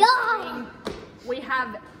coming through spring. We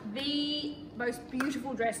have the most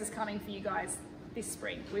beautiful dresses coming for you guys this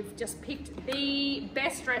spring. We've just picked the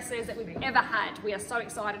best dresses that we've ever had. We are so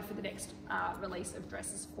excited for the next release of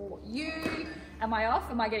dresses for you. Am I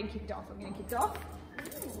off? Am I getting kicked off? I'm getting kicked off.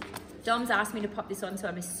 Dom's asked me to pop this on, so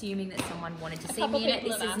I'm assuming that someone wanted to see couple me in it.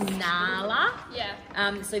 people This have is Nala.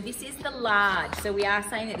 Yeah. So this is the large. So we are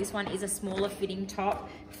saying that this one is a smaller fitting top.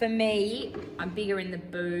 For me, I'm bigger in the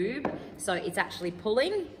boob, so it's actually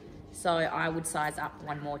pulling. So I would size up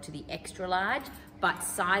 1 more to the extra large, but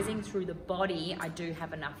sizing through the body, I do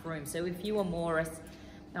have enough room. So if you were more,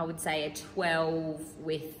 I would say a 12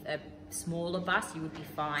 with a smaller bust, you would be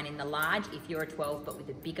fine in the large. If you're a 12 but with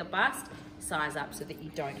a bigger bust, size up so that you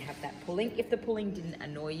don't have that pulling. If the pulling didn't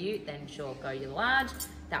annoy you, then sure, go your large.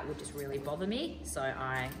 That would just really bother me, so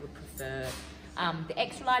I would prefer the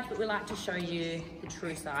extra large, but we like to show you the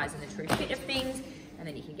true size and the true fit of things, and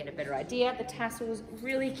then you can get a better idea. The tassels,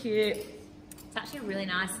 really cute. It's actually a really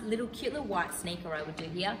nice little cute little white sneaker I would do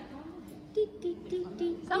here.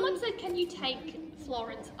 Someone said, can you take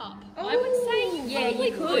Florence up? I would say you Yeah, probably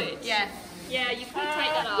you could. Yeah. Yeah, you could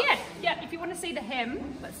take that up. Yeah. If you want to see the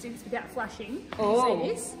hem, let's do this without flashing. Oh. See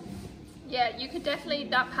this? Yeah, you could definitely,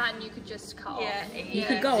 that pattern you could just cut off. You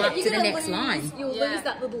could go up to the next line. You'll Yeah. lose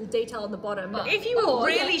that little detail on the bottom. But If you were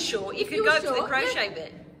really short, you If could you go were for the short, crochet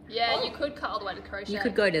bit. Yeah, you could cut all the way to crochet. You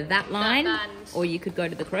could go to that line, band. or you could go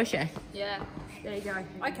to the crochet. Yeah. there you go.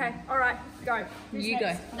 Okay, all right, go. Who's You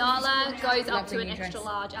next? go. Nala goes up Lovely to an new extra dress.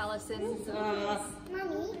 large Alison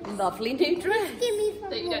Lovely new dress.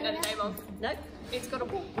 that you don't know the name of. Nope. It's got a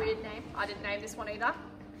weird name. I didn't name this one either.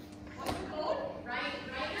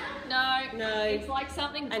 No. No. It's like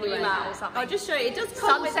something Anyway, Bruma or something. I'll just show you. It does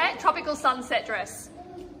come with... Sunset, tropical sunset dress.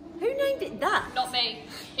 Who named it that? Not me.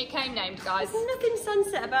 It came named, guys. There's nothing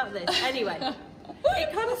sunset about this. Anyway,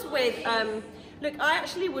 it comes with, look, I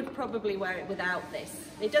actually would probably wear it without this.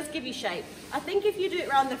 It does give you shape. I think if you do it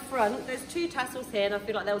around the front, there's 2 tassels here and I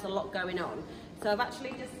feel like there was a lot going on. So I've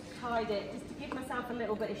actually just tied it just to give myself a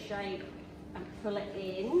little bit of shape and pull it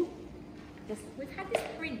in. Just We've had this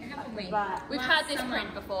print, haven't we? back. We've had this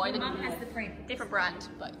print before. My mum has the print. Different brand,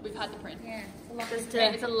 but we've had the print. Yeah. Just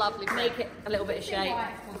And it's a lovely print. make it a little bit of shape.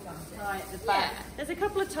 Why it's called sunset. Tie at the back. Yeah. There's a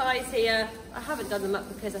couple of ties here. I haven't done them up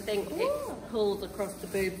because I think it pulls across the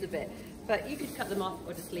boobs a bit. But you could cut them off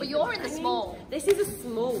or just leave But them you're in the hanging. small. This is a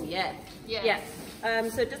small, yeah. Yeah.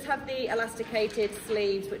 So it does have the elasticated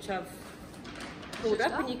sleeves, which I've pulled up,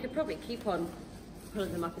 Just and you could probably keep on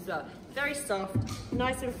pulling them up as well. Very soft,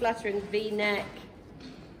 nice and flattering V-neck.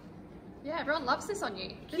 Yeah, everyone loves this on you.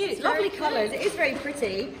 This Cute, is very lovely cute. colours. It is very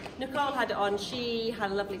pretty. Nicole had it on. She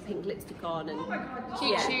had a lovely pink lipstick on, and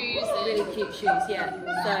Cute shoes. really cute shoes. Yeah.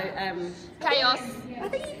 So Chaos. I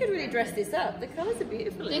think you could really dress this up. The colours are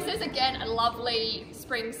beautiful. This is again a lovely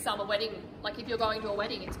spring summer wedding. Like if you're going to a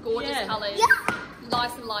wedding, it's gorgeous Yeah. colours,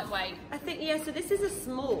 nice and lightweight. I think so this is a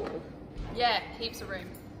small. Yeah, heaps of room.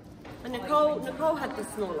 And Nicole had the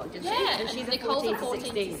small one, didn't she? Yeah, And she's Nicole's a a 14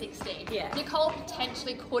 16. to 16. Yeah. Nicole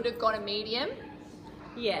potentially could have got a medium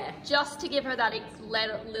Yeah. just to give her that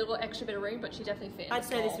little extra bit of room, but she definitely fit. in I'd a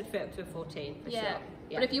say small. this would fit up to a 14 for Yeah. sure.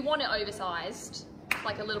 But if you want it oversized,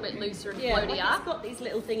 like a little bit looser and yeah, like floatier. it's got these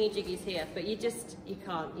little thingy jiggies here, but you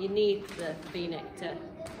can't. You need the V-neck to.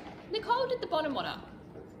 Nicole did the bottom one up.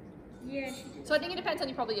 Yeah, she did. So I think it depends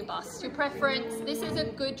on probably your bust, your preference. This is a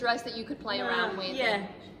good dress that you could play around with. Yeah.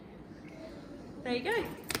 There you go.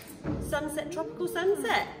 Sunset, tropical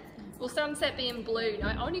sunset. Will sunset be in blue? No,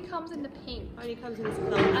 it only comes in the pink. Only comes in this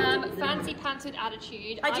color. Fancy pants with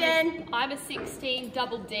attitude. Hi, Jen. I'm a 16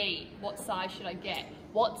 double D. What size should I get?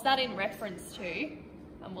 What's that in reference to?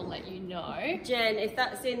 And we'll let you know. Jen, if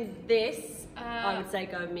that's in this, I Uh, would say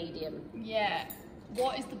go medium. Yeah.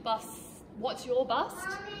 What is the bust? What's your bust?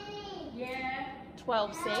 Yeah.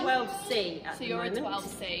 12C. 12C at So the you're a moment.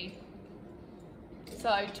 12C. So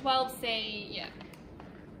 12C, yeah.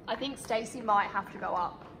 I think Stacey might have to go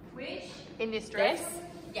up. Which? In this dress.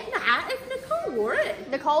 Yeah. Nah, if Nicole wore it.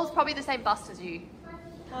 Nicole's probably the same bust as you.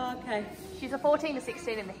 Oh, okay. She's a 14 to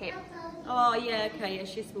 16 in the hip. Oh, yeah, okay, yeah,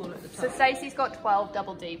 she's small at the So top. Stacey's got 12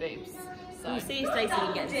 double D boobs. So. We'll see if Stacey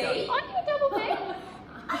can get some. I can double D.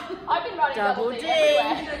 I've been running double D, D.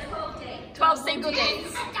 everywhere. 12 single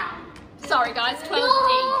Ds. Sorry guys,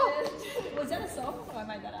 12D. Was that a song or I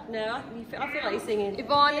made that up? No, I feel like you're singing.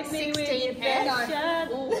 Yvonne, 16F.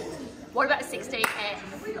 No. What about 16F?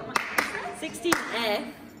 16F.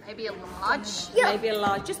 Maybe a large? Maybe a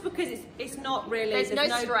large, just because it's not really. There's no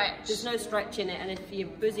stretch. There's no stretch in it, and if your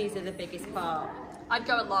buzzies are the biggest part. I'd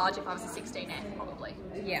go a large if I was a 16F, probably.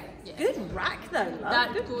 Yeah. Good rack though, love.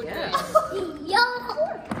 That good.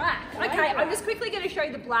 Right. Okay, I'm just quickly going to show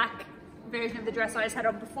you the black version of the dress I just had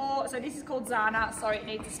on before. So this is called Zana. Sorry, it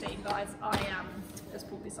needs a steam, guys. I just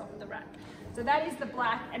pulled this off the rack. So that is the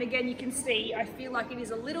black, and again, you can see, I feel like it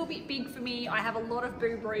is a little bit big for me. I have a lot of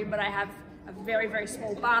boob room, but I have a very, very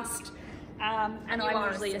small bust, and I'm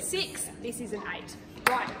usually a 6. This is an 8.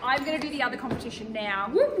 Right, I'm going to do the other competition now.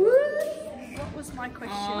 What was my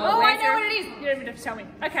question? Oh, I know what it is. You don't even have to tell me.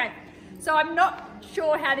 Okay, so I'm not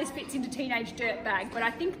sure how this fits into Teenage Dirtbag, but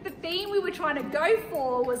I think the theme we were trying to go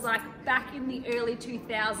for was like back in the early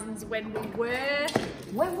 2000s when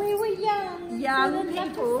we were young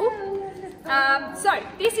people. So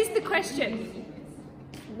this is the question.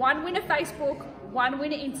 1 winner Facebook, 1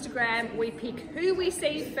 winner Instagram. We pick who we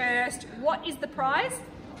see first. What is the prize?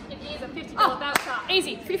 It is a $50 voucher.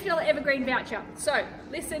 Easy, $50 Evergreen voucher. So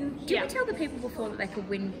listen. Did we tell the people before that they could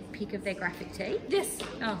win pick of their graphic tee? Yes.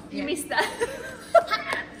 Oh, You missed that.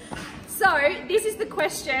 So this is the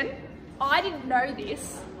question. I didn't know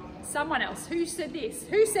this. Someone else. Who said this?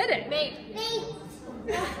 Who said it? Me.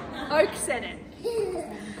 Oak said it.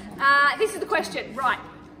 This is the question. Right.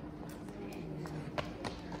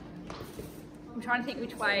 I'm trying to think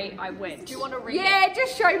which way I went. Do you want to read Yeah,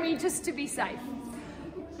 just show me just to be safe.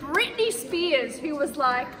 Britney Spears, who was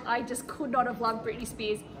like, I just could not have loved Britney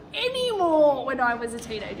Spears anymore when I was a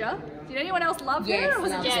teenager. Did anyone else love her, or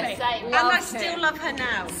was it just me? same. And I still love her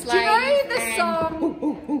now. Do you know the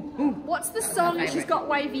song? What's the song that she's got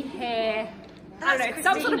wavy hair? I don't know,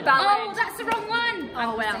 some sort of ballad. Oh, that's the wrong one.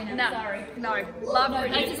 Oh wow, no, Sorry. no, love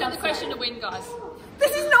Britney. This is the question to win, guys.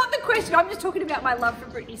 This is not the question. I'm just talking about my love for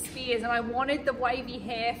Britney Spears, and I wanted the wavy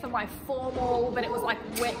hair for my formal, but it was like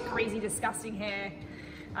wet, greasy, disgusting hair.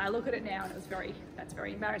 I look at it now, and that's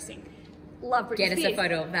very embarrassing. Love Britney Get us Spears. a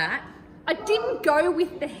photo of that. I didn't go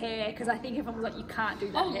with the hair because I think everyone was like, you can't do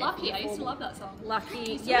that. Oh, hair Lucky. for I used to formal. love that song.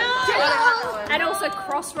 Lucky, yeah. And also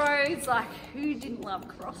Crossroads, like who didn't love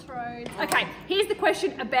Crossroads? Okay, here's the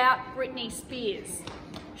question about Britney Spears.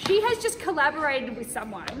 She has just collaborated with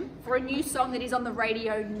someone for a new song that is on the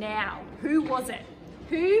radio now. Who was it?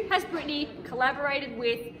 Who has Britney collaborated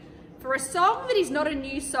with for a song that is not a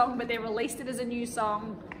new song, but they released it as a new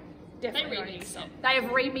song? Definitely not a new song. They have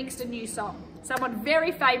remixed a new song. Someone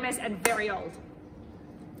very famous and very old.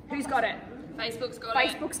 Who's got it? Facebook's got it.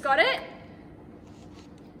 Facebook's got it.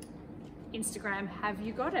 Instagram, have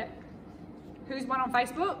you got it? Who's one on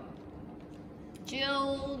Facebook?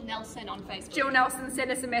 Jill Nelson on Facebook. Jill Nelson,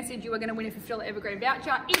 send us a message. You are going to win a $50 Evergreen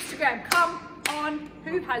voucher. Instagram, come on.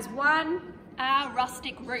 Who has one?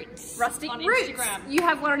 Rustic Roots. Rustic on Roots. Instagram. You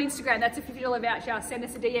have one on Instagram. That's a $50 voucher. Send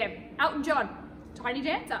us a DM. Elton John, Tiny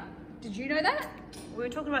Dancer. Did you know that? We were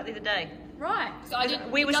talking about it the other day. Right. So I didn't.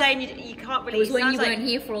 We were saying you can't really. It was when sounds you like- weren't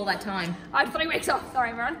here for all that time. I had 3 weeks off. Sorry,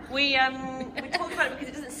 everyone. We talked about it because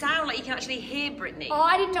it doesn't sound like you can actually hear Britney. Oh,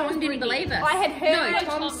 I didn't know it was Tom didn't Britney. believe us. I had heard.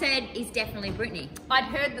 No, Tom said it's definitely Britney. I'd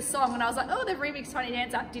heard the song and I was like, oh, they've remixed Tiny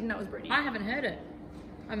Dancer. Didn't know it was Britney. I haven't heard it.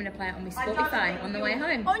 I'm going to play it on my Spotify on the way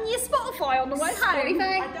home. On your Spotify on the way home.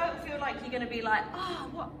 I don't feel like you're going to be like, oh,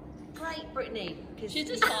 what great Britney. 'Cause She's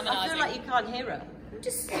just I feel harmonising. like you can't hear her.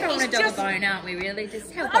 Just throwing a double bone, aren't we, really?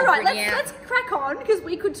 Just help All right, Britney out. let's crack on because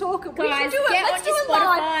we could talk. We Guys, should do it. get Let's on do your it live.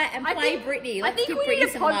 Spotify and I play think- Britney. I Let's think give we need Britney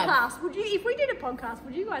a some love. podcast. If we did a podcast,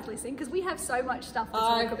 would you guys listen? Because we have so much stuff to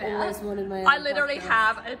talk I've about. always wanted my own I literally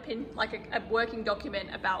podcast. have a working document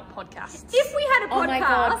about podcasts. If we had a podcast, Oh my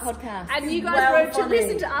God, podcast. and you guys Well were to funny.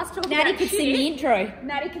 listen to us talk Natty about could shit, sing the intro.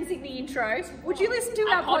 Natty can sing the intro. Would you listen to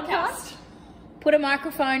our podcast? Put a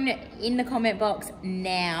microphone in the comment box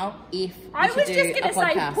now if you I should was do just going a to say,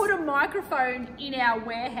 podcast. put a microphone in our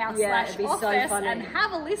warehouse Yeah, slash it'd be so office funny. and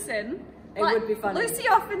have a listen. It would be funny. Lucy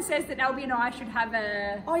often says that Albie and I should have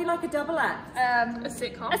a Oh, you like a double act? A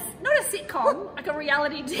sitcom? not a sitcom, like a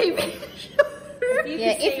reality TV show.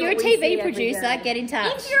 Yeah, if you're a TV producer, get in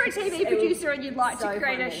touch. If you're a TV producer and you'd like to so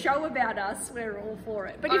create a funny. show about us, we're all for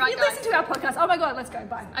it. But All if right, you guys. listen to our podcast, oh my god, let's go.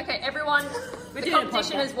 Bye. Okay, everyone. The doing a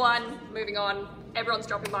competition podcast. is won. Moving on. Everyone's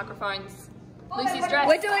dropping microphones. Lucy's dressed.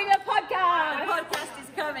 We're doing a Our podcast. podcast is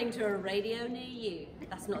coming to a radio near you.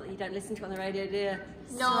 That's not that you don't listen to it on the radio, dear.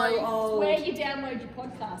 No. So old. Where you download your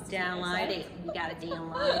podcast. Download it. You gotta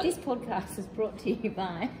download it. This podcast is brought to you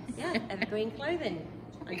by. Yeah, Evergreen Clothing.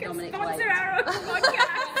 And We can Dominic sponsor Wade. our own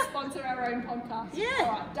podcast. Sponsor our own podcast. Yeah. All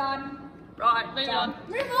right, done. Right, moving Done.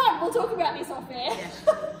 on. Move on. We'll talk about this off air.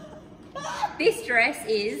 This dress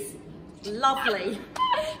is Lovely.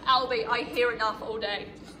 Albie, I hear enough all day.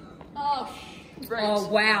 Oh, Rude. oh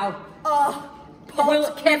wow. oh. We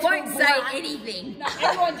won't say anything. No,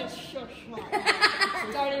 everyone just shush.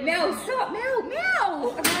 Right. Don't even. Mel, stop, Mel.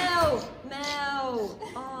 Mel. Mel.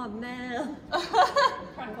 Oh, Mel.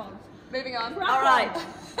 Crack on. Moving on. All right.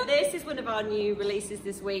 This is one of our new releases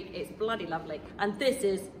this week. It's bloody lovely. And this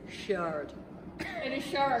is Shard. It is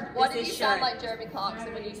sure. Why This did is you sound Sharon. like Jeremy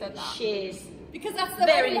Clarkson when you said that? Cheers. Because that's the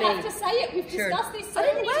Very way we have me. to say it. We've Sure. discussed this so I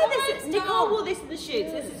didn't many wear times. this. Nicole wore this in the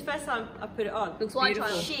shoots. This is the first time I put it on. Looks Why beautiful.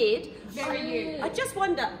 try? Sheared. Very you. I just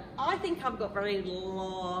wonder, I think I've got very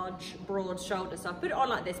large, broad shoulders, so I put it on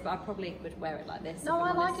like this, but I probably would wear it like this. No, if I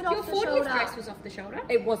I'm like honest. it Your off the 40th shoulder. dress was off the shoulder.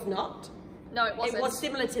 It was not. No, it wasn't. It was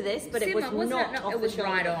similar to this, but Similar, it was wasn't not it? No, off it the was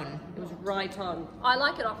shoulder. right on. It was right on. I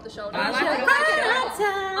like it off the shoulder. I like it I off the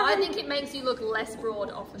shoulder. I think it makes you look less broad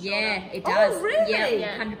off the shoulder. Yeah, it Oh, does. really? Yeah,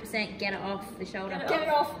 Yeah. 100% get it off the shoulder. Get it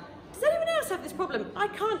off. Does anyone else have this problem? I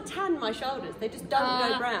can't tan my shoulders. They just don't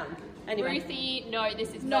go brown. Anyway. Ruthie, no,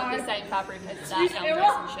 this is not No. the same fabric as that Ruthie, Elm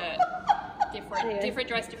dress and shirt. Different, Anyway. different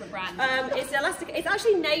dress, different brand. It's elastic. It's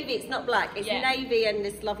actually navy. It's not black. It's Yeah. navy and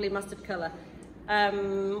this lovely mustard colour.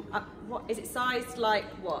 What is it sized like?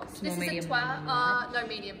 What? This is medium, a twat. No,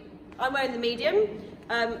 medium. I'm wearing the medium.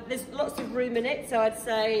 There's lots of room in it, so I'd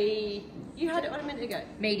say you had it on a minute ago.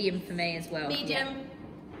 Medium for me as well. Medium,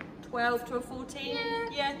 12 to a 14.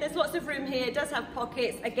 Yeah, there's lots of room here. It does have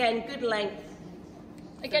pockets. Again, good length.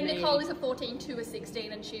 Again, me. Nicole is a 14 to a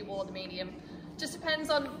 16 and she wore the medium. Just depends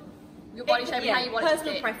on your body shape and how you want it to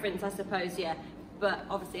personal fit. preference, I suppose. Yeah, but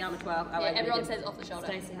obviously I'm a 12. I Yeah, wear everyone medium. says off the shoulder.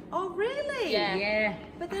 Stacey. Oh, really? Yeah. Yeah.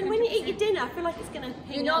 But then when you eat your dinner, I feel like it's gonna.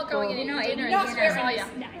 You're not going You're in not dinner eating and dinner. dress, are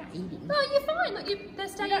you? No. Eating. No, you're fine. Look, they're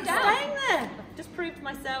staying I'm down. staying there. I've just proved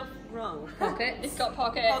myself wrong. Pockets. It's got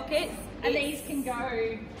pockets. Pockets. And It's- these can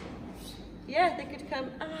go. Yeah, they could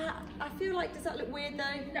come. I feel like, does that look weird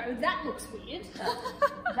though? No, that looks weird.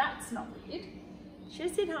 That's not weird. Should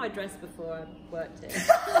have seen how I dressed before I worked it. It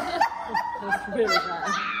was really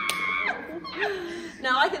bad.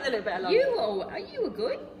 No, I think they look better. You were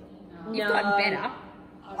good. You've No. gotten better.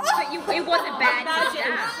 But it wasn't bad. to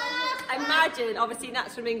that. Imagine, obviously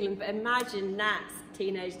Nat's from England, but imagine Nat's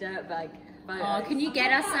teenage dirtbag. Oh, can you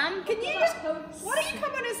get us some? Can you just? Why don't you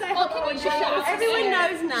come on and say Oh, hello can and you show show us? us? Everyone Yeah.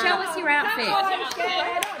 knows Nat. Show us your outfit. Come on, Outfit.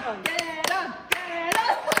 get on, get on, get on.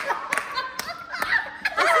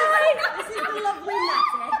 This is the lovely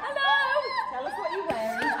Natty. Hello. Tell us what you're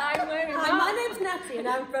wearing. I'm wearing. Hi, my name's Natty and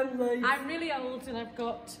I'm from Leeds. I'm really old and I've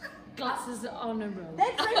got glasses on a row.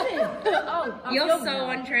 They're trendy. Oh, I'm You're young so now.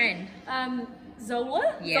 on trend.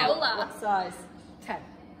 Zola, Yeah. Zola. What size? 10.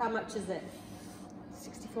 How much is it?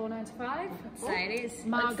 64.95. Say it is.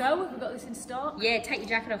 Margot, have we got this in stock? Yeah, take your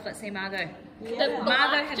jacket off. Let's see Margot. The Margot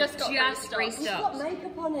black has just got It's restocked. got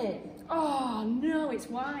makeup on it. Oh no, it's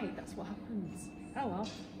white. That's what happens. Oh well,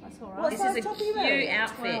 that's all right. What This size is a top are you cute wearing?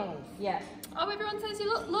 outfit. 12. Yeah. Oh, everyone says you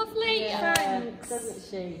look lovely. Thanks. Doesn't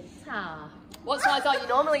she? Ah. What size are you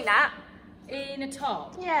normally, Nat? In a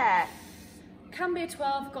top. Yeah. Can be a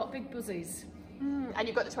 12, got big buzzies. And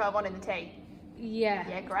you've got the 12 on in the T. Yeah.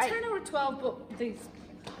 Yeah, great. 10 or a 12, but these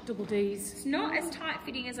double Ds. It's not as tight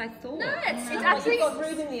fitting as I thought. No, it's But actually. you've got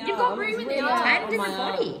room in the arm. You've got room in the Really arm. tight And on in the my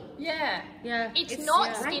arm. body. Yeah. Yeah. It's not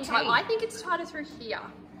yeah. skin Great tight. tea. I think it's tighter through here.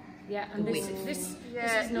 Yeah, and this is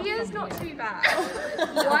not Here's from not here. too bad.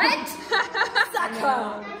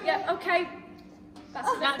 Yeah, okay. That's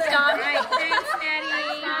done. Right, thanks,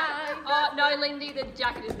 Maddie. Oh, no, Lindy, the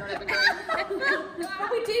jacket is not evergreen.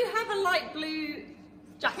 But we do have a light blue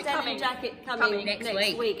Jacket denim coming. jacket coming Next next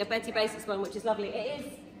week. week. A Betty Basics one, which is lovely. It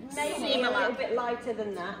is maybe a Similar. little bit lighter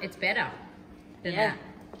than that. It's better than Yeah.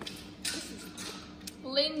 that.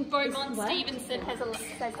 Lynn Beaumont Stevenson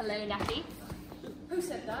says hello, Natty. Who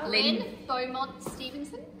said that? Lynn Beaumont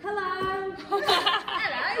Stevenson. Hello.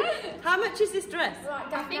 Hello. How much is this dress?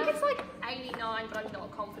 Right, I think it's like 89, but I'm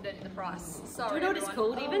not confident in the price. Sorry. Do you know what it's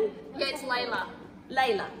everyone. called even? Yeah, it's Layla.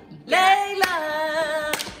 Layla.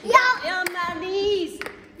 Layla! Yeah. On my knees.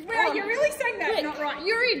 Wow, you're really saying that not right.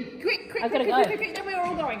 You're in. Quick. I've gotta quick, go. quick, then we're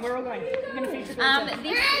all going. We're going. We're gonna finish the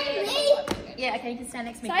Yeah, okay, you can stand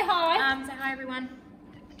next to me. Say hi. Say hi, everyone.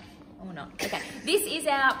 Or not. Okay, this is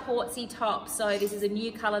our Portsy top. So this is a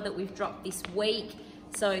new colour that we've dropped this week.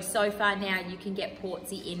 So far now you can get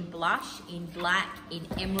Portsy in blush, in black, in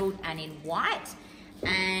emerald and in white.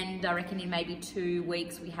 And I reckon in maybe 2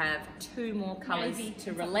 weeks we have 2 more colours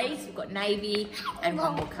to release. We've got navy and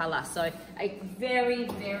 1 more colour. So a very,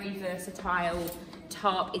 very versatile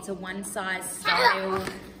top. It's a one size style,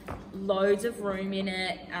 loads of room in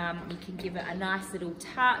it. You can give it a nice little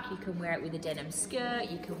tuck. You can wear it with a denim skirt.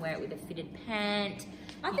 You can wear it with a fitted pant.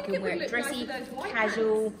 You can wear it dressy,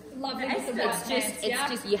 casual. Lovely. It's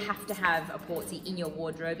just you have to have a Portsy in your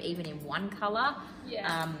wardrobe, even in one colour.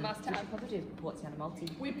 Yeah, must we have. should probably do Portsy on a multi.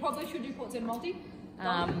 We probably should do Portsy and multi.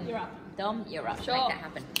 Dom, you're up. Dom, you're up. Sure. Make that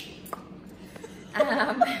happen.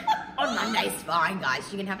 On Monday's fine,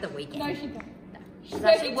 guys. You can have the weekend. No, she can't. She's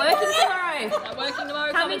actually working tomorrow. I'm working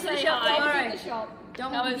tomorrow. Come into the shop tomorrow. The shop.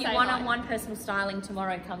 Dom Come will and give you say one-on-one personal styling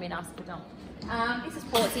tomorrow. Come in, ask for Dom. This is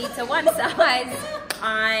Portsy. It's a one size.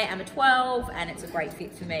 I am a 12 and it's a great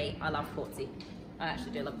fit for me. I love Portsy. I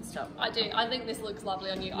actually do love this top. I do. I think this looks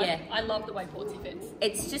lovely on you. Yeah. I love the way Portsy fits.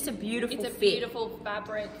 It's just a beautiful It's a fit. beautiful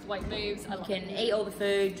fabric, the way it moves. I You love can it. eat all the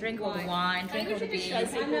food, drink all the wine, drink all the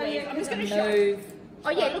beers, I'm just going to show. move. Oh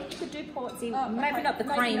yeah, look, you could do Portsy. Maybe not the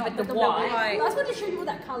cream, but the white. I just want to show you all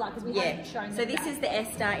that colour because we Yeah. haven't shown So them this is the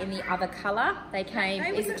Esther in the other colour. They came.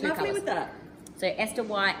 These are 2 colours. with that? So Esther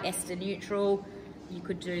white, Esther neutral. You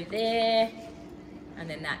could do there, and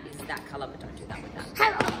then that is that colour, but don't do that with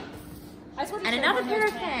that. I just wanted to And show another everyone pair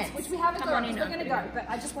those of pants. which we haven't Come got. on in, We're going to go, Anthony. but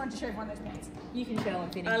I just wanted to show everyone those pants. You can show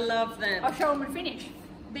and finish. I love them. I'll show them and finish.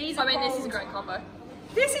 These are I mean, this is a called- great combo.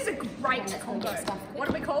 This is a great combo. What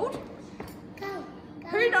are we called?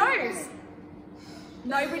 Who knows?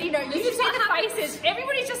 Nobody knows. You should see the faces.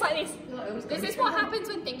 Everybody's just like this. This is what happens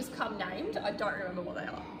when things come named. I don't remember what they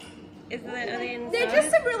are. Is there any inside? They're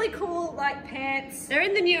just some really cool like pants. They're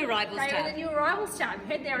in the new arrivals They're in tab. the new arrivals tab.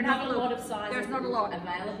 Head there and have a look. There's not a lot.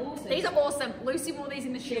 available. So These are awesome. Lucy wore these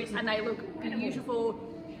in the shoot and they look beautiful.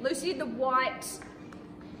 Lucy did the white.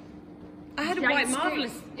 I had a Jane white scoop.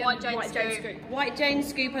 marvellous White Jane Jane scoop. white Jane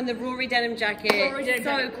scoop and the Rory denim jacket. Rory denim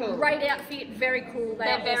so jacket. cool. Great outfit. Very cool.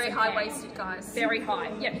 They're very awesome high-waisted, guys. Very high.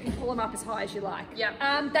 Yep, you can pull them up as high as you like. Yep.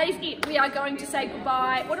 That is it. We are going to say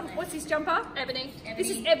goodbye. What's this jumper? Ebony. This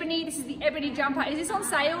is Ebony. This is the Ebony jumper. Is this on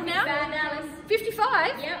sale now?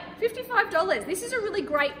 $55? Yep. $55. This is a really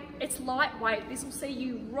great, it's lightweight. This will see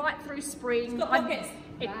you right through spring. It's got pockets.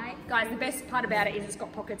 Guys, the best part about it is it's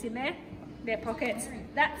got pockets in there. They're pockets.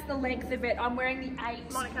 That's the length of it. I'm wearing the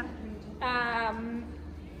 8. Monica.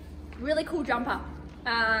 Really cool jumper.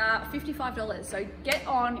 $55. So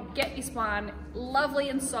get this one. Lovely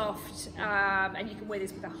and soft. And you can wear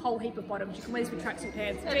this with a whole heap of bottoms. You can wear this with tracksuit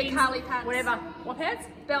pants, Maybe jeans, Carly pants. whatever. What pants?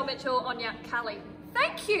 Belle Mitchell, Anya, Callie.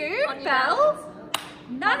 Thank you, On your Belle.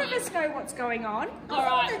 None of us know what's going on. All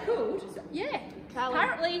right. They're called. Yeah.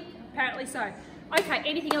 Callie. Apparently so. Okay,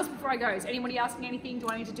 anything else before I go? Is anybody asking anything? Do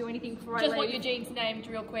I need to do anything before I Just leave? want your jeans named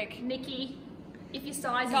real quick. Nikki, if your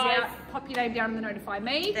size is Guys. out, pop your name down and notify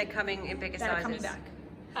me. They're coming in bigger They're sizes. coming back.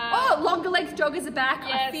 Oh, longer legs joggers are back. I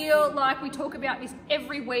Yes. feel like we talk about this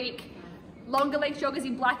every week. Longer legs joggers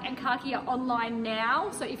in black and khaki are online now.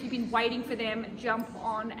 So if you've been waiting for them, jump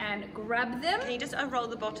on and grab them. Can you just unroll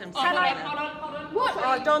the bottom? Hold on. What?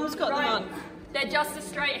 Oh, Dom's got them on. They're just a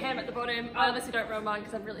straight hem at the bottom. I honestly don't wear mine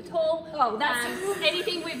because I'm really tall. Oh, that's-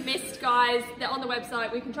 anything we've missed, guys. They're on the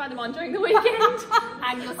website. We can try them on during the weekend,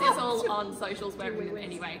 and you'll see us all on socials wearing them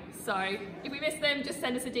anyway. So if we miss them, just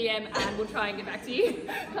send us a DM and we'll try and get back to you.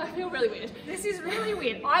 I feel really weird. This is really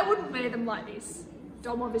weird. I wouldn't wear them like this.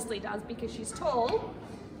 Dom obviously does because she's tall,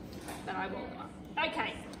 but I won't.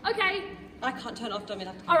 Okay. I can't turn off Dom. You'll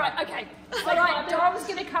have to come All right, okay. All right, Dom's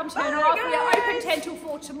going to come turn her off. We are open 10 till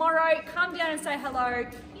 4 tomorrow. Come down and say hello.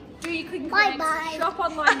 Do your click and collect. Shop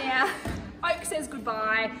online now. Oak says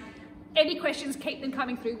goodbye. Any questions, keep them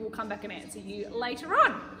coming through. We'll come back and answer you later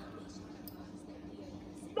on.